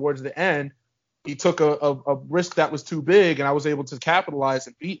advantage towards the end. He took a risk that was too big, and I was able to capitalize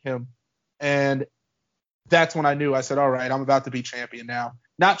and beat him. And that's when I knew. I said, all right, I'm about to be champion now.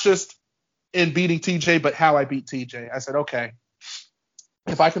 Not just in beating TJ, but how I beat TJ. I said, okay,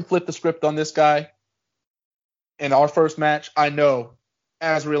 if I can flip the script on this guy in our first match, I know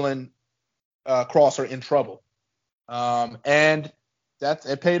Azrael and Cross are in trouble. And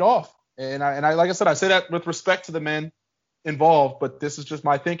it paid off. And I like I said, I say that with respect to the men involved, but this is just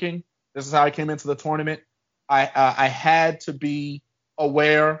my thinking. This is how I came into the tournament. I had to be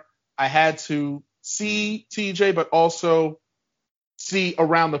aware. I had to see TJ, but also see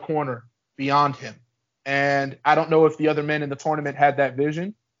around the corner beyond him. And I don't know if the other men in the tournament had that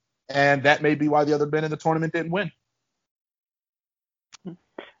vision, and that may be why the other men in the tournament didn't win.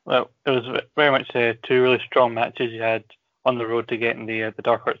 Well, it was very much two really strong matches you had on the road to getting the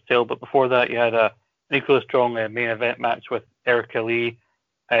Dark Horse sale. But before that, you had an equally strong main event match with Erica Lee.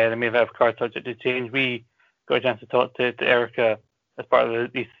 The main event of Card Subject to Change. We got a chance to talk to Erica as part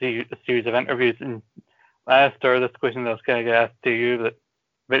of the series of interviews, and I asked her this question that I was kind of going to ask to you,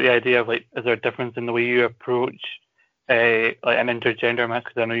 about the idea of, is there a difference in the way you approach an intergender match?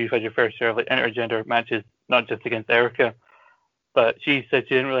 Because I know you've had your fair share of intergender matches, not just against Erica. But she said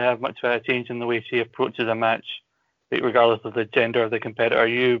she didn't really have much of a change in the way she approaches a match, regardless of the gender of the competitor. Are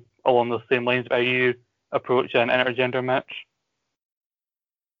you along those same lines? How you approach an intergender match?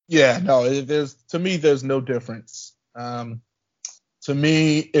 Yeah, no. To me, there's no difference. To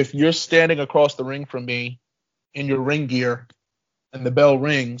me, if you're standing across the ring from me in your ring gear and the bell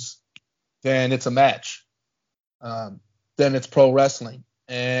rings, then it's a match. Then it's pro wrestling,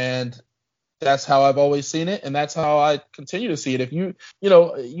 and that's how I've always seen it, and that's how I continue to see it. If you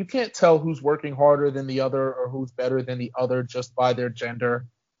can't tell who's working harder than the other or who's better than the other just by their gender.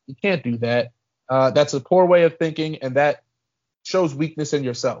 You can't do that. That's a poor way of thinking, and that shows weakness in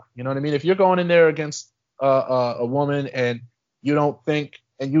yourself. You know what I mean? If you're going in there against a woman and you don't think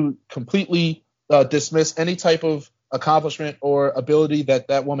and you completely dismiss any type of accomplishment or ability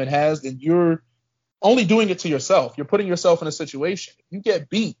that woman has, then you're only doing it to yourself. You're putting yourself in a situation. If you get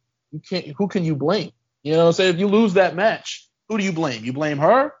beat, who can you blame? You know what I'm saying? If you lose that match, who do you blame? You blame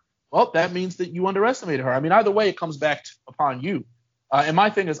her? Well, that means that you underestimated her. I mean, either way, it comes back upon you. And my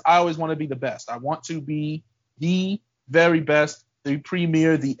thing is, I always want to be the best. I want to be the very best, the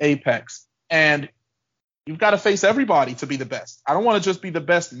premier, the apex. And you've got to face everybody to be the best. I don't want to just be the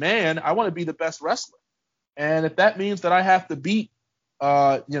best man. I want to be the best wrestler. And if that means that I have to beat,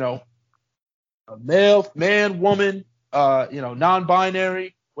 a male, man, woman,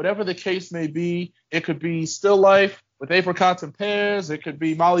 non-binary, whatever the case may be, it could be Still Life with Apricots and Pears. It could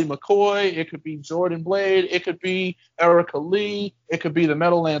be Molly McCoy. It could be Jordan Blade. It could be Erica Lee. It could be the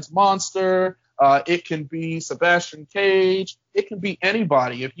Meadowlands Monster. It can be Sebastian Cage. It can be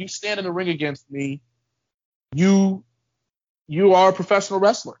anybody. If you stand in the ring against me, you are a professional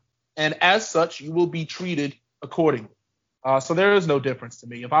wrestler. And as such, you will be treated accordingly. So there is no difference to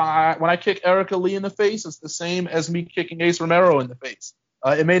me. When I kick Erica Lee in the face, it's the same as me kicking Ace Romero in the face.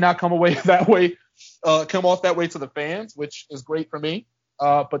 It may not come off that way to the fans, which is great for me.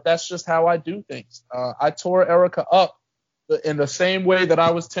 But that's just how I do things. I tore Erica up in the same way that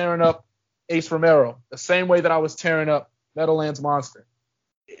I was tearing up Ace Romero, the same way that I was tearing up Meadowlands Monster.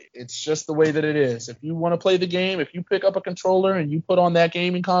 It's just the way that it is. If you want to play the game, if you pick up a controller and you put on that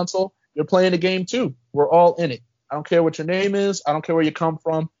gaming console, you're playing the game too. We're all in it. I don't care what your name is. I don't care where you come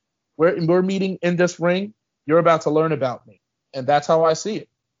from. We're meeting in this ring. You're about to learn about me. And that's how I see it.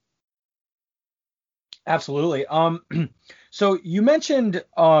 Absolutely. So you mentioned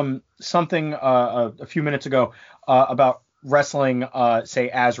something a few minutes ago about wrestling, say,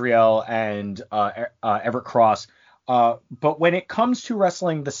 Azrael and Everett Cross. But when it comes to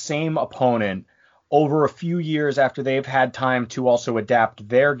wrestling the same opponent over a few years after they've had time to also adapt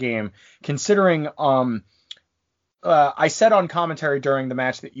their game, considering I said on commentary during the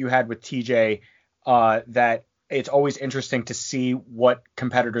match that you had with TJ that it's always interesting to see what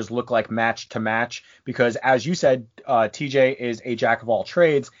competitors look like match to match, because as you said, TJ is a jack of all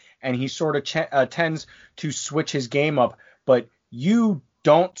trades, and he sort of tends to switch his game up. But you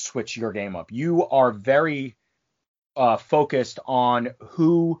don't switch your game up. You are very focused on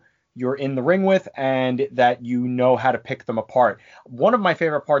who you're in the ring with and that you know how to pick them apart. One of my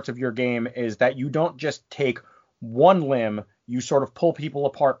favorite parts of your game is that you don't just take one limb, you sort of pull people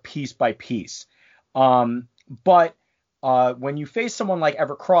apart piece by piece. But when you face someone like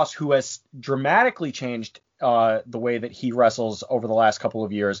Everett Cross, who has dramatically changed the way that he wrestles over the last couple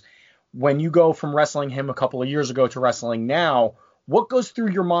of years, when you go from wrestling him a couple of years ago to wrestling now, what goes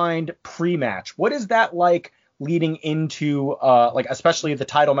through your mind pre-match? What is that like leading into like especially the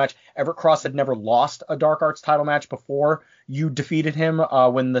title match? Everett Cross had never lost a Dark Arts title match before you defeated him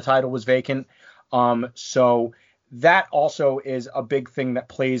when the title was vacant. So that also is a big thing that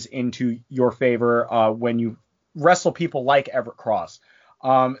plays into your favor when you wrestle people like Everett Cross.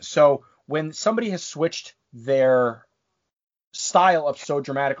 So when somebody has switched their style up so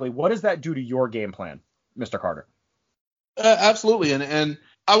dramatically, what does that do to your game plan, Mr. Carter? Absolutely. And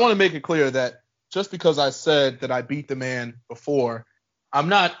I want to make it clear that just because I said that I beat the man before, I'm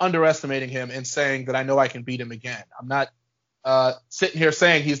not underestimating him and saying that I know I can beat him again. I'm not sitting here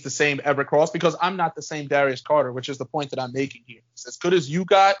saying he's the same Everett Cross, because I'm not the same Darius Carter, which is the point that I'm making here. It's as good as you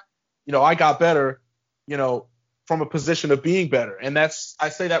got, I got better, from a position of being better. And I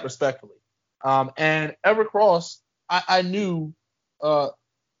say that respectfully. And Everett Cross, I knew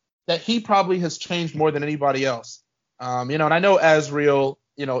that he probably has changed more than anybody else. And I know Azrael,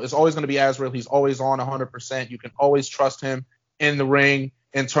 is always going to be Azrael. He's always on 100%. You can always trust him in the ring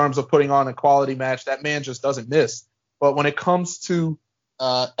in terms of putting on a quality match. That man just doesn't miss. But when it comes to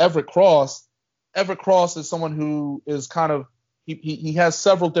Everett Cross is someone who is kind of he has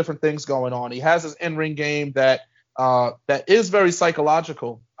several different things going on. He has his in-ring game that is very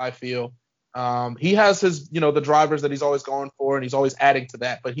psychological, I feel. He has his, the drivers that he's always going for, and he's always adding to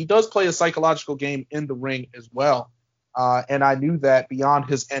that. But he does play a psychological game in the ring as well. And I knew that beyond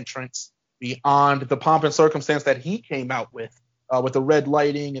his entrance, beyond the pomp and circumstance that he came out with the red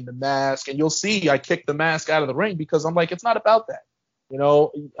lighting and the mask. And you'll see I kicked the mask out of the ring because I'm like, it's not about that.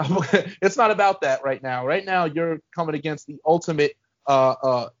 It's not about that right now. Right now, you're coming against the ultimate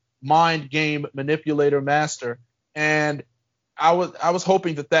mind game manipulator master. And I was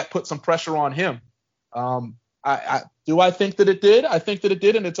hoping that put some pressure on him. I think that it did? I think that it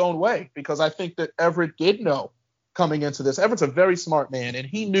did in its own way, because I think that Everett did know coming into this. Everett's a very smart man, and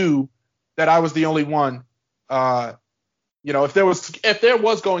he knew that I was the only one. If there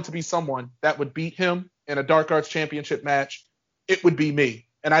was going to be someone that would beat him in a Dark Arts Championship match, it would be me.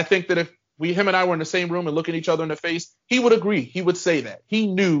 And I think that if him and I were in the same room and looking each other in the face, he would agree. He would say that. He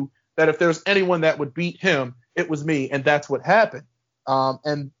knew that if there's anyone that would beat him, it was me, and that's what happened.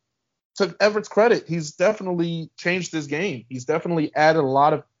 And to Everett's credit, he's definitely changed his game. He's definitely added a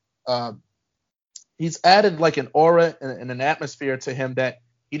lot of he's added like an aura and an atmosphere to him that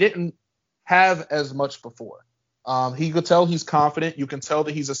he didn't have as much before. He could tell he's confident. You can tell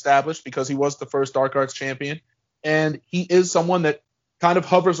that he's established because he was the first Dark Arts champion. And he is someone that kind of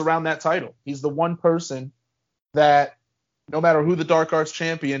hovers around that title. He's the one person that no matter who the Dark Arts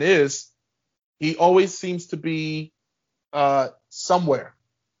champion is, he always seems to be somewhere.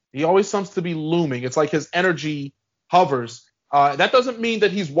 He always seems to be looming. It's like his energy hovers. That doesn't mean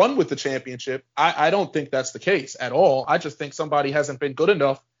that he's won with the championship. I don't think that's the case at all. I just think somebody hasn't been good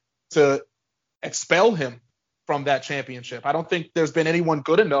enough to expel him from that championship. I don't think there's been anyone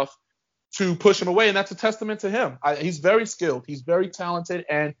good enough to push him away, and that's a testament to him. He's very skilled. He's very talented,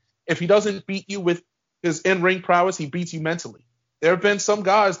 and if he doesn't beat you with his in-ring prowess, he beats you mentally. There have been some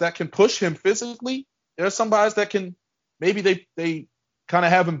guys that can push him physically. There are some guys that can maybe they kind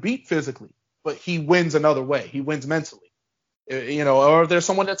of have him beat physically, but he wins another way. He wins mentally. Or if there's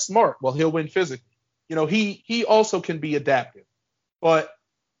someone that's smart, well, he'll win physically. He also can be adaptive. But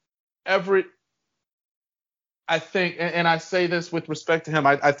Everett, I think, and I say this with respect to him,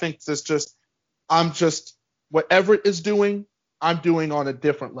 I think what Everett is doing, I'm doing on a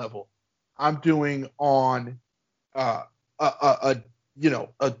different level. I'm doing on a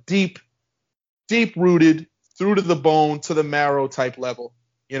deep rooted, through to the bone, to the marrow type level.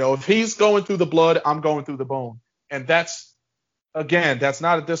 If he's going through the blood, I'm going through the bone. And that's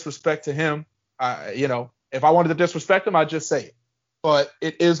not a disrespect to him. If I wanted to disrespect him, I'd just say it. But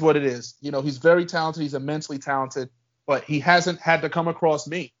it is what it is. He's very talented. He's immensely talented, but he hasn't had to come across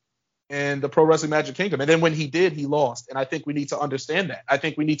me in the Pro Wrestling Magic Kingdom. And then when he did, he lost. And I think we need to understand that. I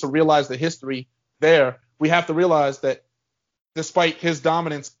think we need to realize the history there. We have to realize that despite his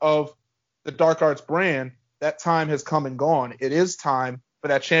dominance of the Dark Arts brand, that time has come and gone. It is time for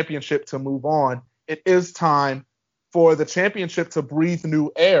that championship to move on. It is time for the championship to breathe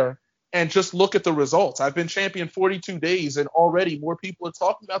new air. And just look at the results. I've been champion 42 days, and already more people are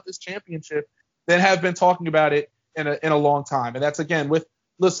talking about this championship than have been talking about it in a long time. And that's, again,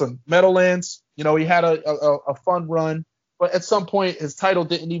 Meadowlands, he had a fun run, but at some point his title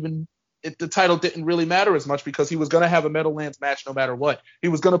the title didn't really matter as much because he was going to have a Meadowlands match no matter what. He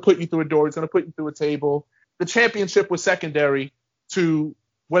was going to put you through a door. He's going to put you through a table. The championship was secondary to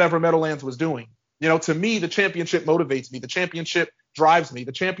whatever Meadowlands was doing. To me, the championship motivates me. The championship drives me.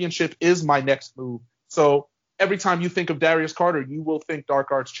 The championship is my next move. So every time you think of Darius Carter, you will think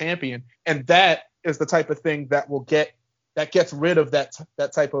Dark Arts champion. And that is the type of thing that gets rid of that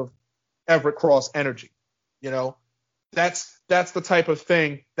type of Everett Cross energy. That's the type of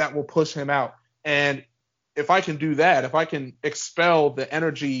thing that will push him out. And if I can do that, if I can expel the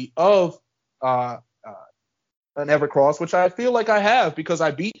energy of an Everett Cross, which I feel like I have because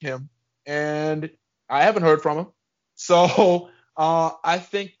I beat him and I haven't heard from him. So I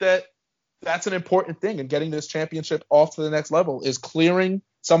think that's an important thing in getting this championship off to the next level, is clearing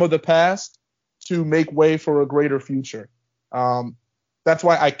some of the past to make way for a greater future. That's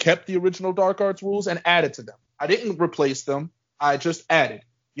why I kept the original Dark Arts rules and added to them. I didn't replace them. I just added.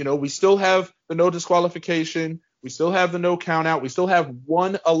 We still have the no disqualification. We still have the no count out. We still have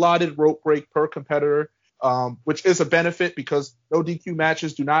one allotted rope break per competitor, which is a benefit because no DQ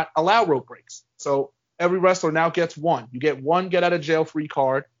matches do not allow rope breaks. So every wrestler now gets one. You get one get out of jail free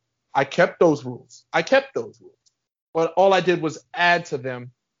card. I kept those rules. But all I did was add to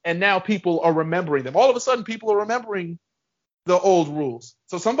them, and now people are remembering them. All of a sudden, people are remembering the old rules.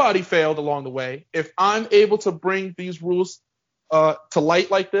 So somebody failed along the way. If I'm able to bring these rules to light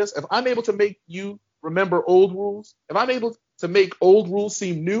like this, if I'm able to make you remember old rules, if I'm able to make old rules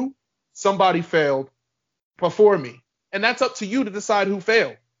seem new, somebody failed before me. And that's up to you to decide who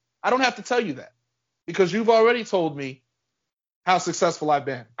failed. I don't have to tell you that because you've already told me how successful I've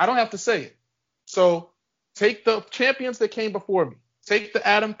been. I don't have to say it. So take the champions that came before me. Take the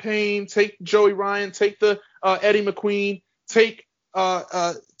Adam Payne, take Joey Ryan, take the Eddie McQueen, take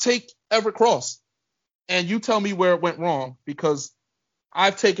Everett Cross, and you tell me where it went wrong, because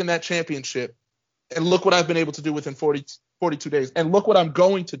I've taken that championship and look what I've been able to do within 42 days, and look what I'm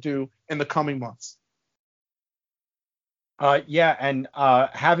going to do in the coming months. And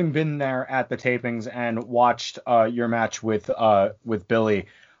having been there at the tapings and watched your match with Billy,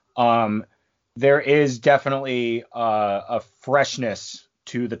 there is definitely a freshness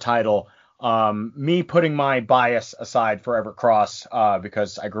to the title. Me putting my bias aside for Everett Cross,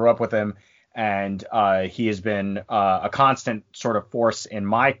 because I grew up with him and he has been a constant sort of force in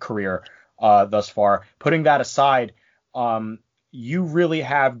my career thus far. Putting that aside, you really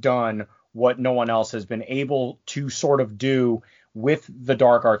have done what no one else has been able to sort of do with the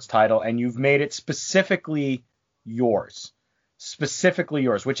Dark Arts title, and you've made it specifically yours,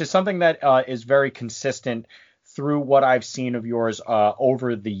 which is something that is very consistent through what I've seen of yours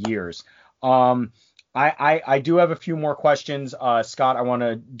over the years. I do have a few more questions. Scott, I want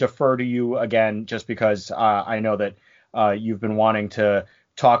to defer to you again, just because I know that you've been wanting to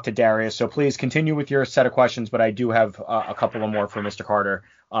talk to Darius. So please continue with your set of questions, but I do have a couple of more for Mr. Carter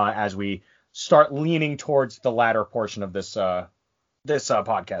as we start leaning towards the latter portion of this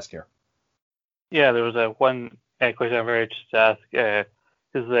podcast here. Yeah, there was one question I'm very interested to ask,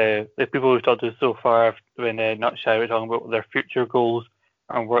 because the people we've talked to so far have been not shy about talking about their future goals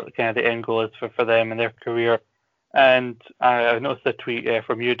and what kind of the end goal is for them in their career. And I noticed a tweet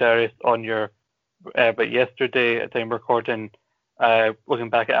from you, Darius, on your but yesterday at time recording, looking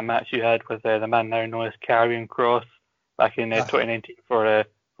back at a match you had with the man now known as Karrion Kross back in 2019 for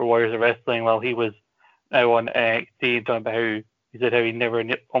Warriors of Wrestling, while he was now on NXT, talking about how he said how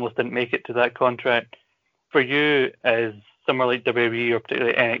he almost didn't make it to that contract. For you, as somewhere like WWE or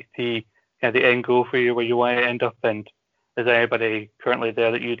particularly NXT, kind of the end goal for you, where you want to end up, and is there anybody currently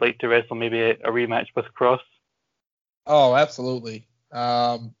there that you'd like to wrestle, maybe a rematch with Cross? Oh, absolutely.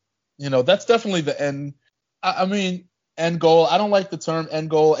 That's definitely the end. I mean, end goal. I don't like the term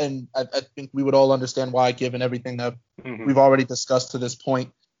end goal, and I think we would all understand why, given everything that we've already discussed to this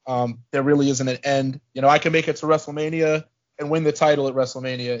point. There really isn't an end. I can make it to WrestleMania and win the title at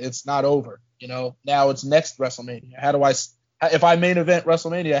WrestleMania. It's not over. Now it's next WrestleMania. If I main event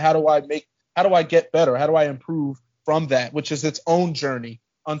WrestleMania, how do I get better? How do I improve from that, which is its own journey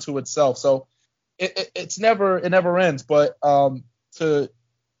unto itself? So it never ends. But to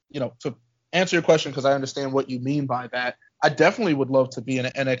answer your question, because I understand what you mean by that, I definitely would love to be in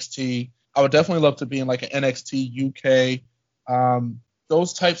an NXT. I would definitely love to be in like an NXT UK.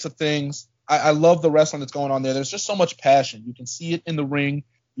 Those types of things. I love the wrestling that's going on there. There's just so much passion. You can see it in the ring.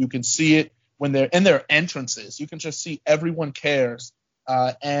 You can see it when they're in their entrances. You can just see everyone cares.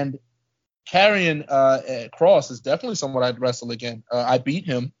 And Karrion Kross is definitely someone I'd wrestle again. I beat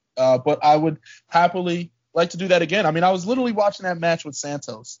him, but I would happily like to do that again. I mean, I was literally watching that match with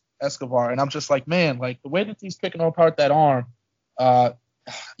Santos Escobar, and I'm just like, man, like the way that he's picking apart that arm, I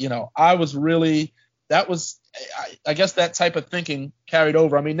was really, I guess that type of thinking carried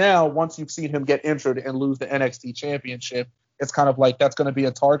over. I mean, now once you've seen him get injured and lose the NXT championship, it's kind of like that's going to be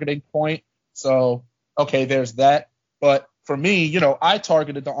a targeting point. So, okay, there's that. But for me, I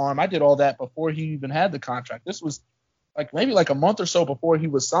targeted the arm. I did all that before he even had the contract. This was maybe a month or so before he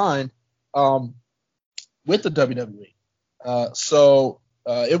was signed with the WWE.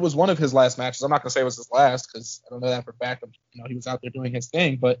 It was one of his last matches. I'm not going to say it was his last because I don't know that for a fact. He was out there doing his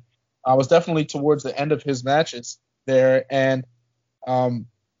thing, but I was definitely towards the end of his matches there. And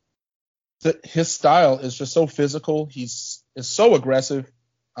his style is just so physical. He's so aggressive,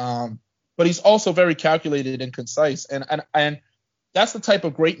 but he's also very calculated and concise. And that's the type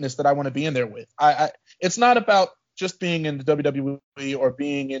of greatness that I want to be in there with. It's not about just being in the WWE or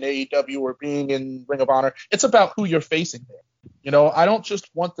being in AEW or being in Ring of Honor. It's about who you're facing there. I don't just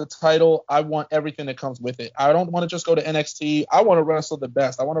want the title. I want everything that comes with it. I don't want to just go to NXT. I want to wrestle the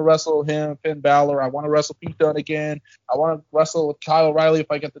best. I want to wrestle him, Finn Balor. I want to wrestle Pete Dunne again. I want to wrestle with Kyle O'Reilly if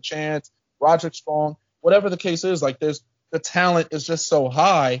I get the chance, Roderick Strong, whatever the case is. The talent is just so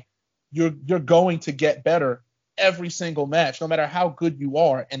high. You're going to get better every single match, no matter how good you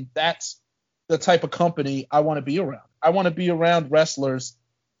are. And that's the type of company I want to be around. I want to be around wrestlers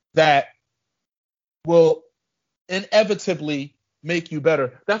that will inevitably make you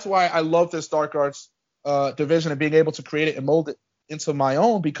better. That's why I love this Dark Arts division and being able to create it and mold it into my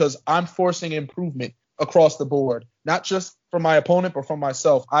own, because I'm forcing improvement across the board, not just from my opponent, but from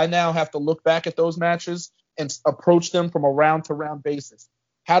myself. I now have to look back at those matches and approach them from a round to round basis.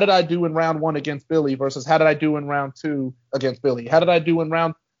 How did I do in round 1 against Billy versus how did I do in round 2 against Billy? How did I do in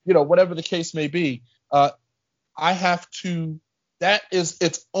round, whatever the case may be? I have to, that is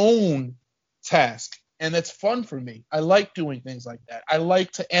its own task. And it's fun for me. I like doing things like that. I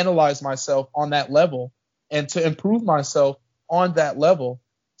like to analyze myself on that level and to improve myself on that level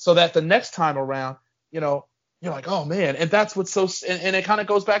so that the next time around, you're like, oh, man. And that's what's so – and it kind of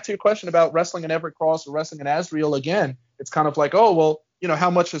goes back to your question about wrestling in Everett Cross or wrestling in Asriel again. It's kind of like, oh, well,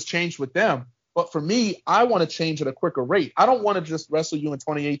 how much has changed with them? But for me, I want to change at a quicker rate. I don't want to just wrestle you in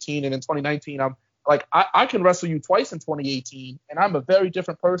 2018 and in 2019. I'm like, I can wrestle you twice in 2018, and I'm a very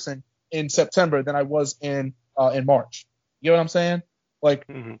different person in September than I was in March. You know what I'm saying?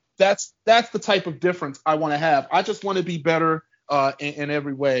 That's the type of difference I want to have. I just want to be better in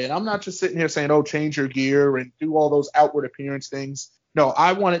every way. And I'm not just sitting here saying, oh, change your gear and do all those outward appearance things. No,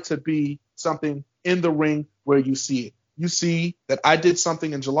 I want it to be something in the ring where you see it. You see that I did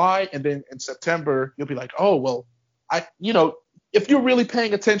something in July, and then in September, you'll be like, oh, well, if you're really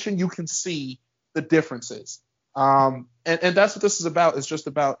paying attention, you can see the differences. And that's what this is about. It's just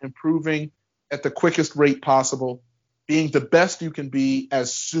about improving at the quickest rate possible, being the best you can be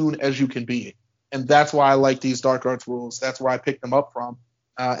as soon as you can be it. And that's why I like these Dark Arts rules. That's where I picked them up from.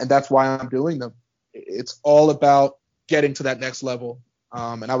 And that's why I'm doing them. It's all about getting to that next level.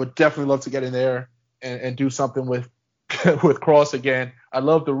 And I would definitely love to get in there and do something with Cross again. I'd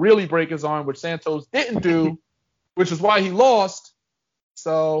love to really break his arm, which Santos didn't do, which is why he lost.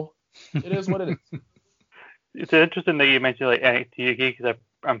 So it is what it is. It's interesting that you mentioned NXT UK, because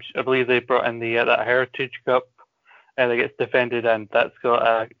I believe they brought in the that Heritage Cup that gets defended, and that's got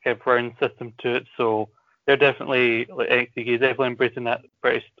a kind of round system to it. So they're definitely NXT UK is definitely embracing that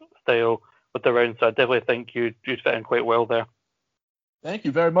British style with the round. So I definitely think you'd fit in quite well there. Thank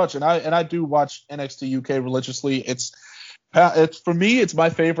you very much, and I do watch NXT UK religiously. It's for me, it's my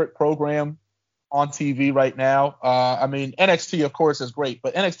favorite program on TV right now. I mean, NXT, of course, is great,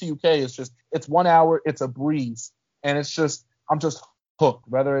 but NXT UK is just, it's 1 hour, it's a breeze, and it's just, I'm just hooked,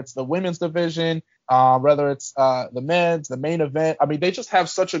 whether it's the women's division, whether it's the men's, the main event. I mean, they just have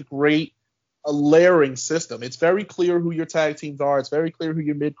such a great layering system. It's very clear who your tag teams are. It's very clear who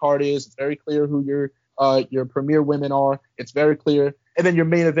your mid-card is. It's very clear who your premier women are. It's very clear. And then your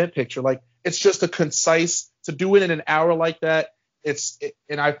main event picture. It's just a concise, to do it in an hour like that,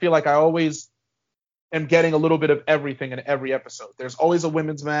 and I feel like I always am getting a little bit of everything in every episode. There's always a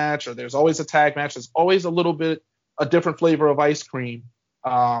women's match, or there's always a tag match. There's always a different flavor of ice cream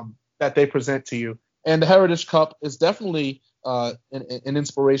that they present to you. And the Heritage Cup is definitely an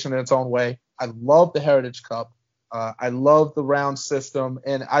inspiration in its own way. I love the Heritage Cup. I love the round system,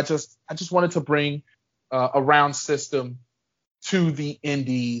 and I just wanted to bring a round system to the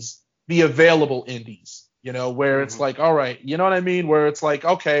indies, the available indies, where it's like, all right, you know what I mean? Where it's like,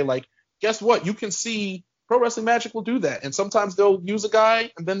 okay, guess what? You can see Pro Wrestling Magic will do that. And sometimes they'll use a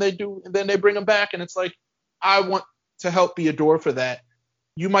guy and then they bring him back. And it's like, I want to help be a door for that.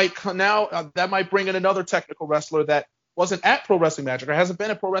 You might that might bring in another technical wrestler that wasn't at Pro Wrestling Magic or hasn't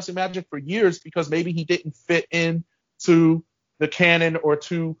been at Pro Wrestling Magic for years because maybe he didn't fit in to the canon or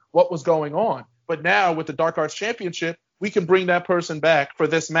to what was going on. But now with the Dark Arts Championship, we can bring that person back for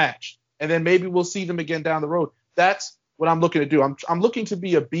this match. And then maybe we'll see them again down the road. That's what I'm looking to do. I'm looking to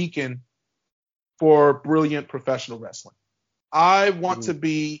be a beacon for brilliant professional wrestling. I want to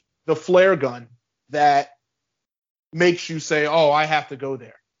be the flare gun that makes you say, oh, I have to go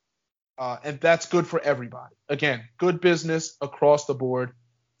there. And that's good for everybody. Again, good business across the board.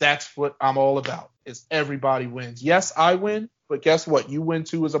 That's what I'm all about, is everybody wins. Yes, I win, but guess what? You win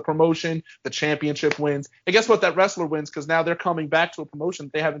too as a promotion. The championship wins. And guess what? That wrestler wins because now they're coming back to a promotion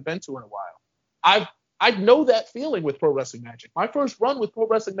that they haven't been to in a while. I know that feeling with Pro Wrestling Magic. My first run with Pro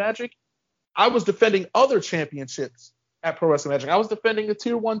Wrestling Magic, I was defending other championships at Pro Wrestling Magic. I was defending the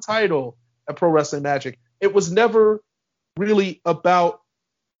Tier 1 title at Pro Wrestling Magic. It was never really about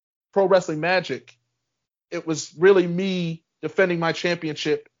Pro Wrestling Magic. It was really me defending my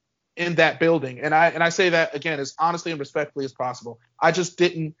championship in that building. And I say that, again, as honestly and respectfully as possible. I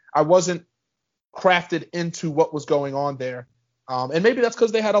wasn't crafted into what was going on there. And maybe that's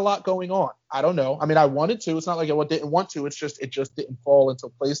because they had a lot going on. I don't know. I mean, I wanted to. It's not like I didn't want to. It just didn't fall into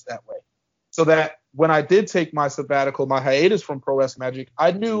place that way. So that when I did take my sabbatical, my hiatus from Pro Wrestling Magic,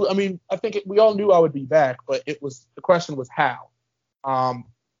 I think we all knew I would be back, but the question was how.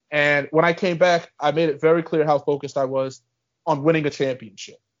 And when I came back, I made it very clear how focused I was on winning a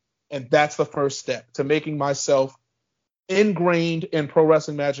championship. And that's the first step to making myself ingrained in Pro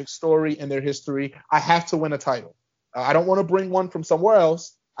Wrestling Magic's story and their history. I have to win a title. I don't want to bring one from somewhere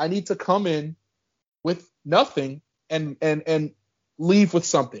else. I need to come in with nothing and leave with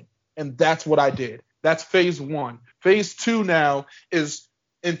something. And that's what I did. That's phase 1. Phase 2 now is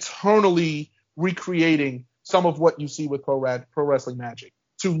internally recreating some of what you see with Pro Wrestling Magic,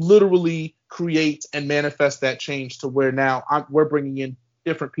 to literally create and manifest that change to where now we're bringing in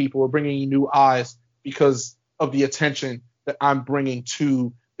different people. We're bringing in new eyes because of the attention that I'm bringing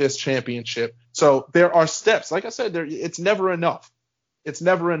to this championship. So there are steps. Like I said, it's never enough. It's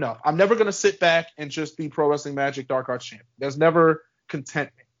never enough. I'm never going to sit back and just be Pro Wrestling Magic Dark Arts champion. There's never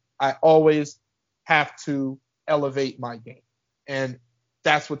contentment. I always have to elevate my game. And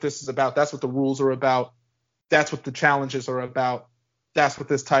that's what this is about. That's what the rules are about. That's what the challenges are about. That's what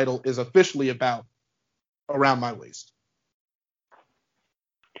this title is officially about, around my waist.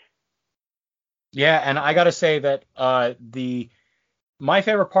 Yeah, and I got to say that my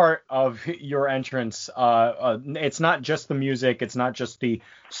favorite part of your entrance, it's not just the music, it's not just the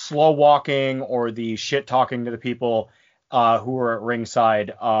slow walking or the shit talking to the people who are at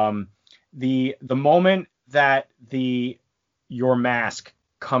ringside. The moment that your mask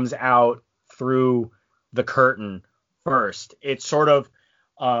comes out through the curtain first, it sort of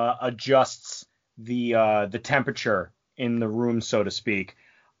adjusts the temperature in the room, so to speak.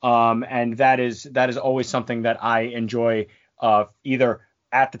 And that is always something that I enjoy, either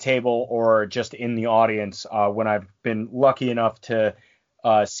at the table or just in the audience, when I've been lucky enough to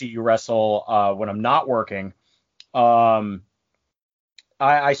see you wrestle when I'm not working. I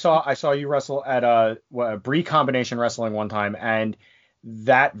saw you wrestle at Bree Combination Wrestling one time, and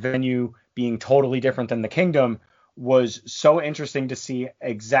that venue being totally different than the Kingdom was so interesting to see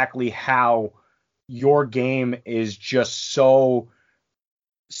exactly how your game is just so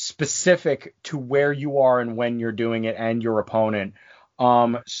specific to where you are and when you're doing it and your opponent.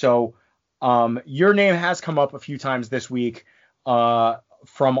 So your name has come up a few times this week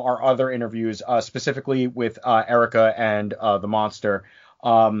from our other interviews, specifically with Erica and the Monster.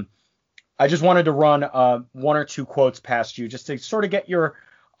 I just wanted to run one or two quotes past you just to sort of get your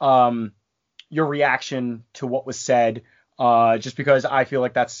reaction to what was said, just because I feel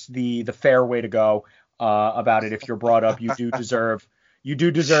like that's the fair way to go about it. If you're brought up, you do deserve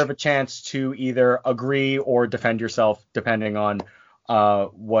a chance to either agree or defend yourself, depending on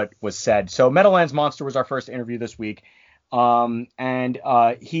what was said. So Meadowlands Monster was our first interview this week, and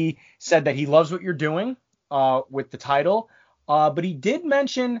he said that he loves what you're doing with the title, but he did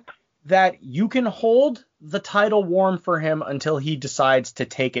mention that you can hold the title warm for him until he decides to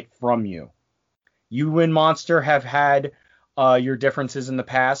take it from you. You and Monster have had your differences in the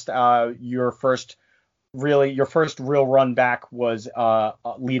past. Your first real run back was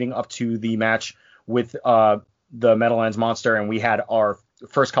leading up to the match with the Meadowlands Monster, and we had our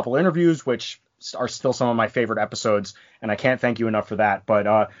first couple interviews, which are still some of my favorite episodes, and I can't thank you enough for that.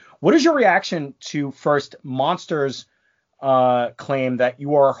 But what is your reaction to first Monster's claim that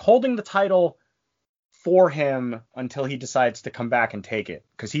you are holding the title for him until he decides to come back and take it,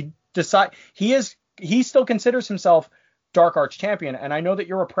 because he still considers himself Dark Arts champion, and I know that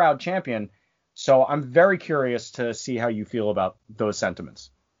you're a proud champion, so I'm very curious to see how you feel about those sentiments.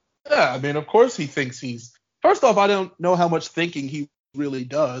 Yeah, I mean, of course he thinks he's. First off, I don't know how much thinking he really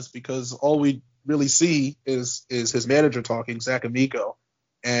does, because all we really see is his manager talking, Zach Amico,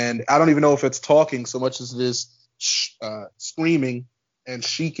 and I don't even know if it's talking so much as it is screaming and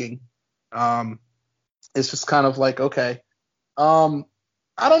shrieking. It's just kind of like, okay.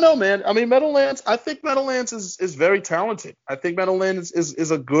 I don't know, man. I mean, I think Meadowlands is very talented. I think Meadowlands is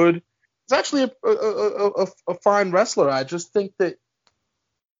it's actually a fine wrestler. I just think that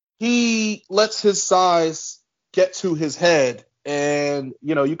he lets his size get to his head, and,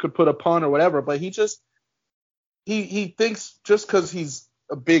 you could put a pun or whatever, but he thinks just because he's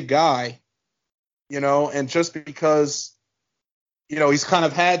a big guy, and just because, he's kind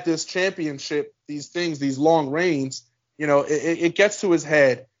of had this championship, these long reigns, it gets to his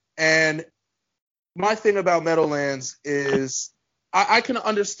head. And my thing about Meadowlands is I can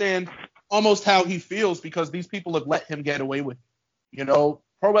understand almost how he feels, because these people have let him get away with it.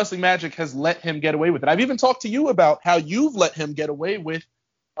 Pro Wrestling Magic has let him get away with it. I've even talked to you about how you've let him get away with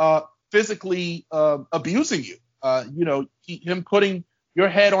physically abusing you. Him putting your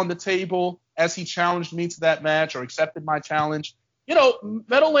head on the table as he challenged me to that match or accepted my challenge.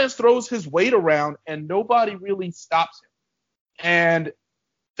 Meadowlands throws his weight around and nobody really stops him. And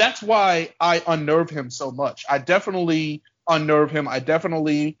that's why I unnerve him so much. I definitely unnerve him. I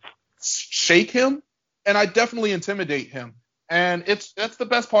definitely shake him, and I definitely intimidate him. And that's the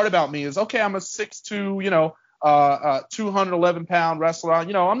best part about me is, okay, I'm a 6'2", 211-pound wrestler.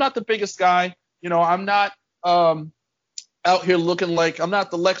 I'm not the biggest guy. I'm not out here looking like, I'm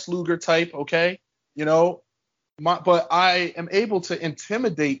not the Lex Luger type, okay? But I am able to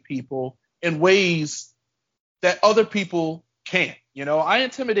intimidate people in ways that other people can't. I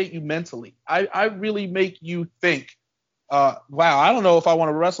intimidate you mentally. I really make you think, wow, I don't know if I want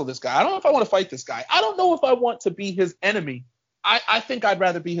to wrestle this guy. I don't know if I want to fight this guy. I don't know if I want to be his enemy. I think I'd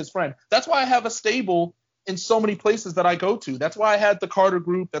rather be his friend. That's why I have a stable in so many places that I go to. That's why I had the Carter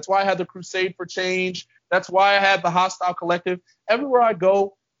Group. That's why I had the Crusade for Change. That's why I had the Hostile Collective. Everywhere I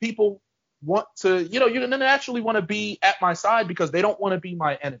go, people want to, you naturally want to be at my side because they don't want to be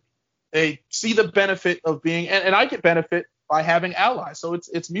my enemy. They see the benefit of being, and I get benefit by having allies. So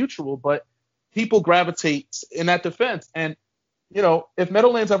it's mutual, but people gravitate in that defense. And, if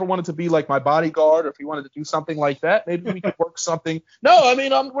Meadowlands ever wanted to be like my bodyguard, or if he wanted to do something like that, maybe we could work something. No, I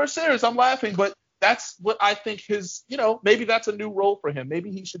mean, we're serious. I'm laughing, but that's what I think maybe that's a new role for him.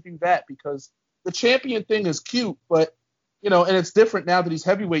 Maybe he should do that, because the champion thing is cute, but, and it's different now that he's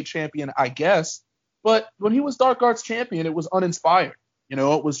heavyweight champion, I guess. But when he was Dark Arts champion, it was uninspired.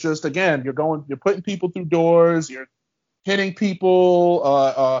 It was just, again, you're putting people through doors, you're hitting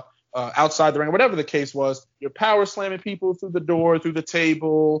people outside the ring, or whatever the case was. You're power slamming people through the door, through the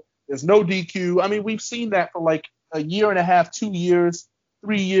table. There's no DQ. I mean, we've seen that for like a year and a half, 2 years,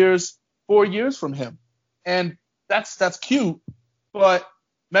 3 years, 4 years from him. And that's cute. But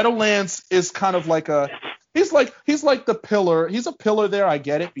Meadowlands is kind of like he's like the pillar. He's a pillar there. I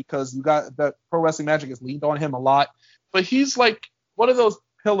get it, because you got that Pro Wrestling Magic has leaned on him a lot. But he's like one of those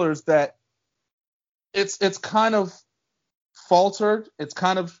pillars that it's kind of faltered. It's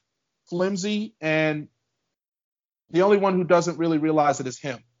kind of flimsy, and the only one who doesn't really realize it is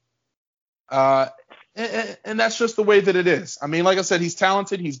him. And that's just the way that it is. I mean, like I said, he's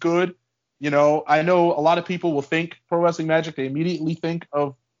talented. He's good. I know a lot of people will think Pro Wrestling Magic. They immediately think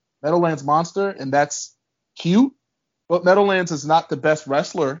of Meadowlands Monster, and that's cute. But Meadowlands is not the best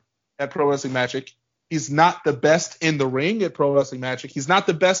wrestler at Pro Wrestling Magic. He's not the best in the ring at Pro Wrestling Magic. He's not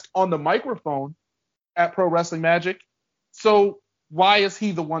the best on the microphone at Pro Wrestling Magic. So why is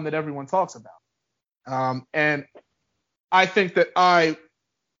he the one that everyone talks about? And I think that I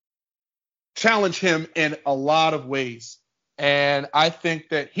challenge him in a lot of ways. And I think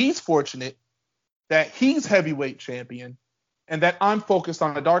that he's fortunate that he's heavyweight champion and that I'm focused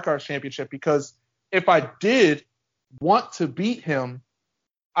on the Dark Arts Championship, because if I did want to beat him,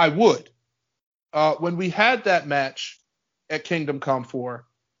 I would. When we had that match at Kingdom Come 4,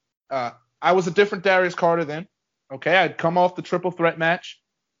 I was a different Darius Carter then. Okay, I'd come off the triple threat match,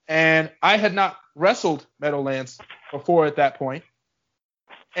 and I had not wrestled Meadowlands before at that point.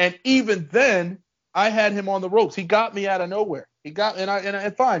 And even then, I had him on the ropes. He got me out of nowhere.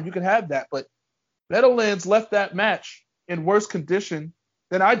 And fine, you can have that. But Meadowlands left that match in worse condition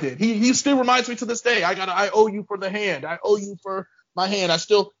than I did. He still reminds me to this day, I owe you for the hand. I owe you for my hand.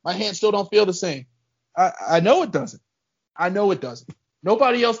 My hand still don't feel the same. I know it doesn't. I know it doesn't.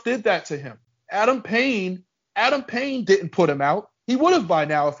 Nobody else did that to him. Adam Payne didn't put him out. He would have by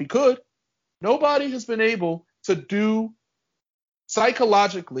now if he could. Nobody has been able to do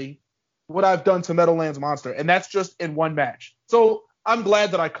psychologically what I've done to Meadowlands Monster, and that's just in one match. So I'm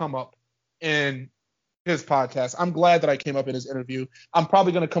glad that I come up in his podcast. I'm glad that I came up in his interview. I'm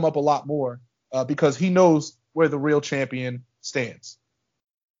probably going to come up a lot more because he knows where the real champion stands.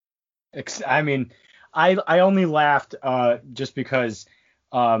 I mean, I only laughed just because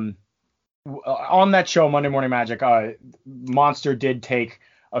on that show, Monday Morning Magic, Monster did take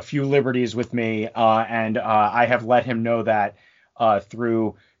a few liberties with me, and I have let him know that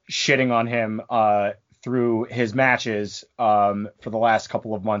through shitting on him through his matches for the last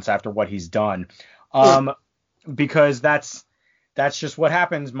couple of months after what he's done. Because that's just what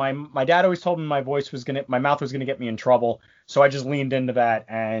happens. My dad always told me my mouth was gonna get me in trouble, so I just leaned into that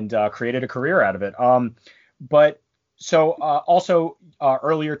and created a career out of it. But so also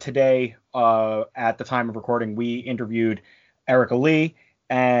earlier today, at the time of recording, we interviewed Erica Lee,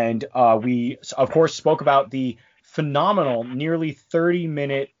 and we of course spoke about the phenomenal nearly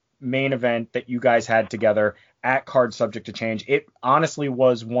 30-minute main event that you guys had together at Card Subject to Change. It honestly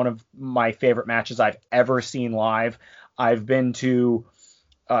was one of my favorite matches I've ever seen live. I've been to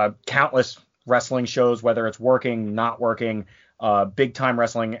countless wrestling shows, whether it's working, not working, big time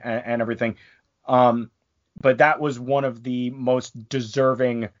wrestling and everything. But that was one of the most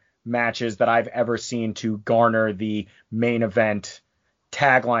deserving matches that I've ever seen to garner the main event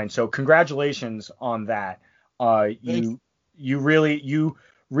tagline. So congratulations on that. You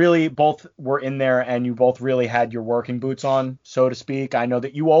really both were in there, and you both really had your working boots on, so to speak. I know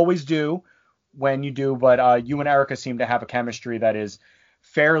that you always do when you do, but you and Erica seem to have a chemistry that is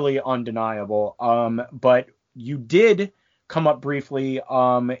fairly undeniable. But you did come up briefly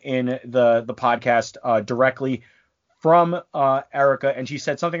in the podcast directly from Erica, and she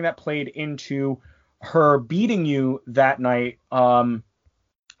said something that played into her beating you that night. Of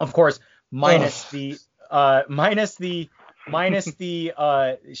course, minus the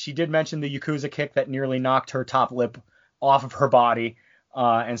she did mention the Yakuza kick that nearly knocked her top lip off of her body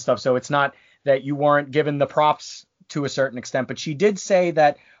and stuff. So it's not that you weren't given the props to a certain extent, but she did say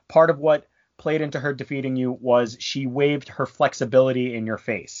that part of what played into her defeating you was she waived her flexibility in your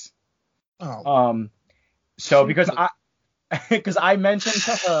face. So because I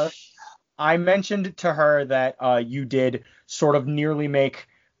mentioned to her that you did sort of nearly make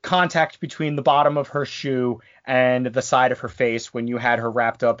contact between the bottom of her shoe and the side of her face when you had her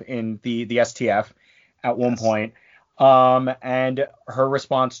wrapped up in the STF at one point. And her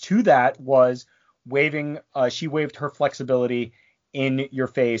response to that was she waived her flexibility in your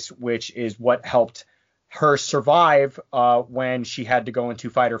face, which is what helped her survive when she had to go into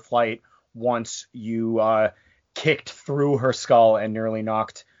fight or flight once you kicked through her skull and nearly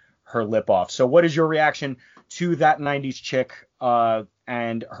knocked her lip off. So what is your reaction to that 90s chick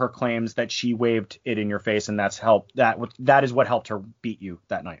and her claims that she waved it in your face, and that is what helped her beat you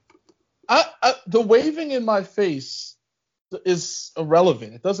that night? The waving in my face is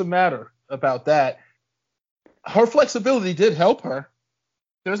irrelevant. It doesn't matter about that. Her flexibility did help her.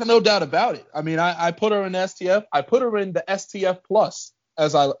 There's no doubt about it. I mean, I put her in STF. I put her in the STF plus,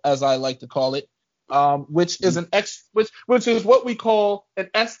 as I like to call it, which is which is what we call an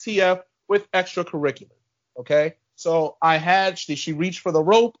STF with extracurricular. Okay. So she reached for the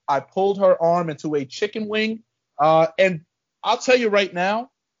rope. I pulled her arm into a chicken wing. And I'll tell you right now,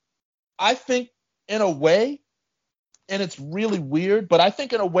 I think in a way, and it's really weird, but I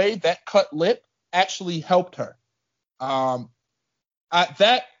think in a way that cut lip actually helped her.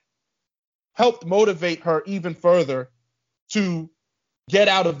 That helped motivate her even further to get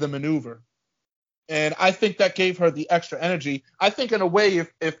out of the maneuver. And I think that gave her the extra energy. I think in a way,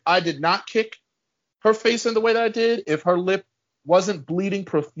 if I did not kick her face in the way that I did, if her lip wasn't bleeding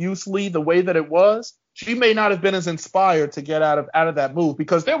profusely the way that it was, she may not have been as inspired to get out of that move,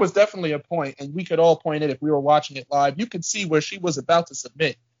 because there was definitely a point, and we could all point it if we were watching it live. You could see where she was about to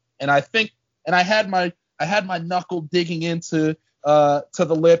submit, and I had my knuckle digging into to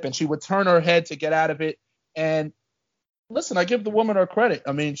the lip, and she would turn her head to get out of it. And listen, I give the woman her credit.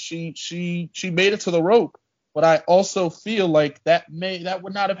 I mean, she made it to the rope, but I also feel like that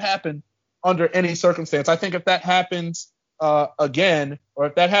would not have happened under any circumstance. I think if that happens again, or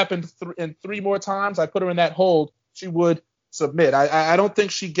if that happened in 3 more times, I put her in that hold, she would submit. I don't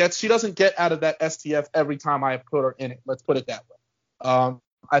think she doesn't get out of that STF every time I put her in it. Let's put it that way.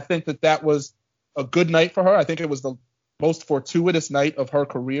 I think that was a good night for her. I think it was the most fortuitous night of her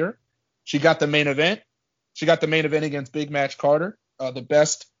career. She got the main event. She got the main event against Big Match Carter, the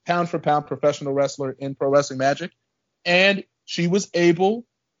best pound-for-pound professional wrestler in Pro Wrestling Magic. and she was able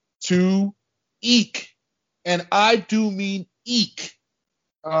to eke, and I do mean eke,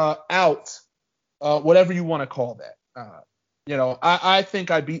 out whatever you want to call that. I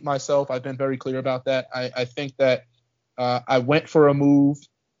think I beat myself. I've been very clear about that. I think that I went for a move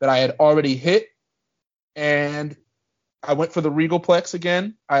that I had already hit, and I went for the Regalplex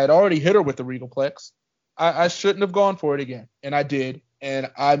again. I had already hit her with the Regalplex. I shouldn't have gone for it again, and I did.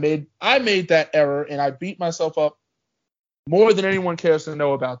 And I made that error, and I beat myself up more than anyone cares to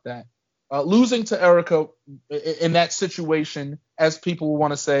know about that. Losing to Erica in that situation, as people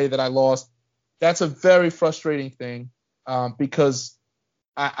want to say that I lost, that's a very frustrating thing, because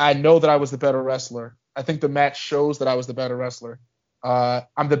I know that I was the better wrestler. I think the match shows that I was the better wrestler.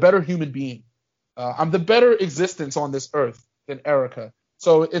 I'm the better human being. I'm the better existence on this earth than Erica.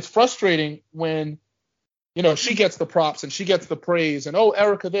 So it's frustrating when, she gets the props and she gets the praise and, oh,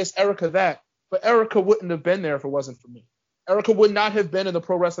 Erica this, Erica that. But Erica wouldn't have been there if it wasn't for me. Erica would not have been in the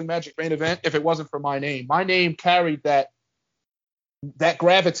Pro Wrestling Magic main event if it wasn't for my name. My name carried that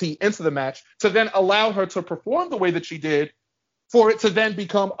gravity into the match to then allow her to perform the way that she did, for it to then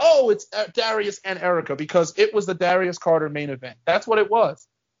become, oh, it's Darius and Erica, because it was the Darius Carter main event. That's what it was.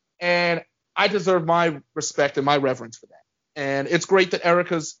 And I deserve my respect and my reverence for that. And it's great that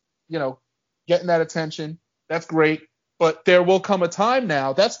Erica's, getting that attention. That's great. But there will come a time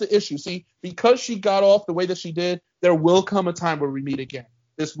now. That's the issue. See, because she got off the way that she did, there will come a time where we meet again.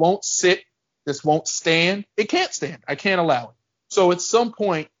 This won't sit. This won't stand. It can't stand. I can't allow it. So at some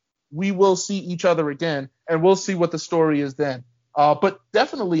point, we will see each other again, and we'll see what the story is then. But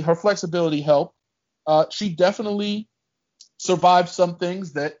definitely her flexibility helped. She definitely survived some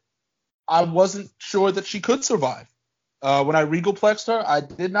things that I wasn't sure that she could survive. When I Regalplexed her, I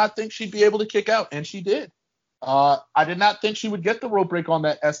did not think she'd be able to kick out, and she did. I did not think she would get the rope break on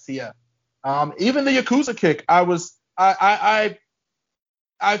that STF. Even the Yakuza kick, I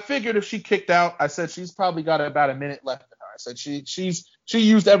figured if she kicked out, I said she's probably got about a minute left in her. I said she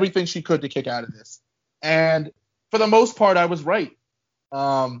used everything she could to kick out of this. And for the most part, I was right.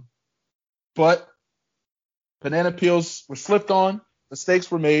 But banana peels were slipped on, mistakes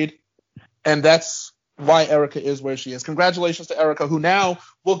were made, and that's why Erica is where she is. Congratulations to Erica, who now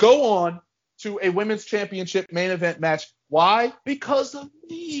will go on to a women's championship main event match. Why? Because of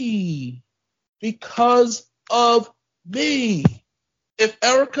me. Because of me. If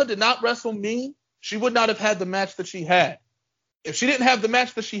Erica did not wrestle me, she would not have had the match that she had. If she didn't have the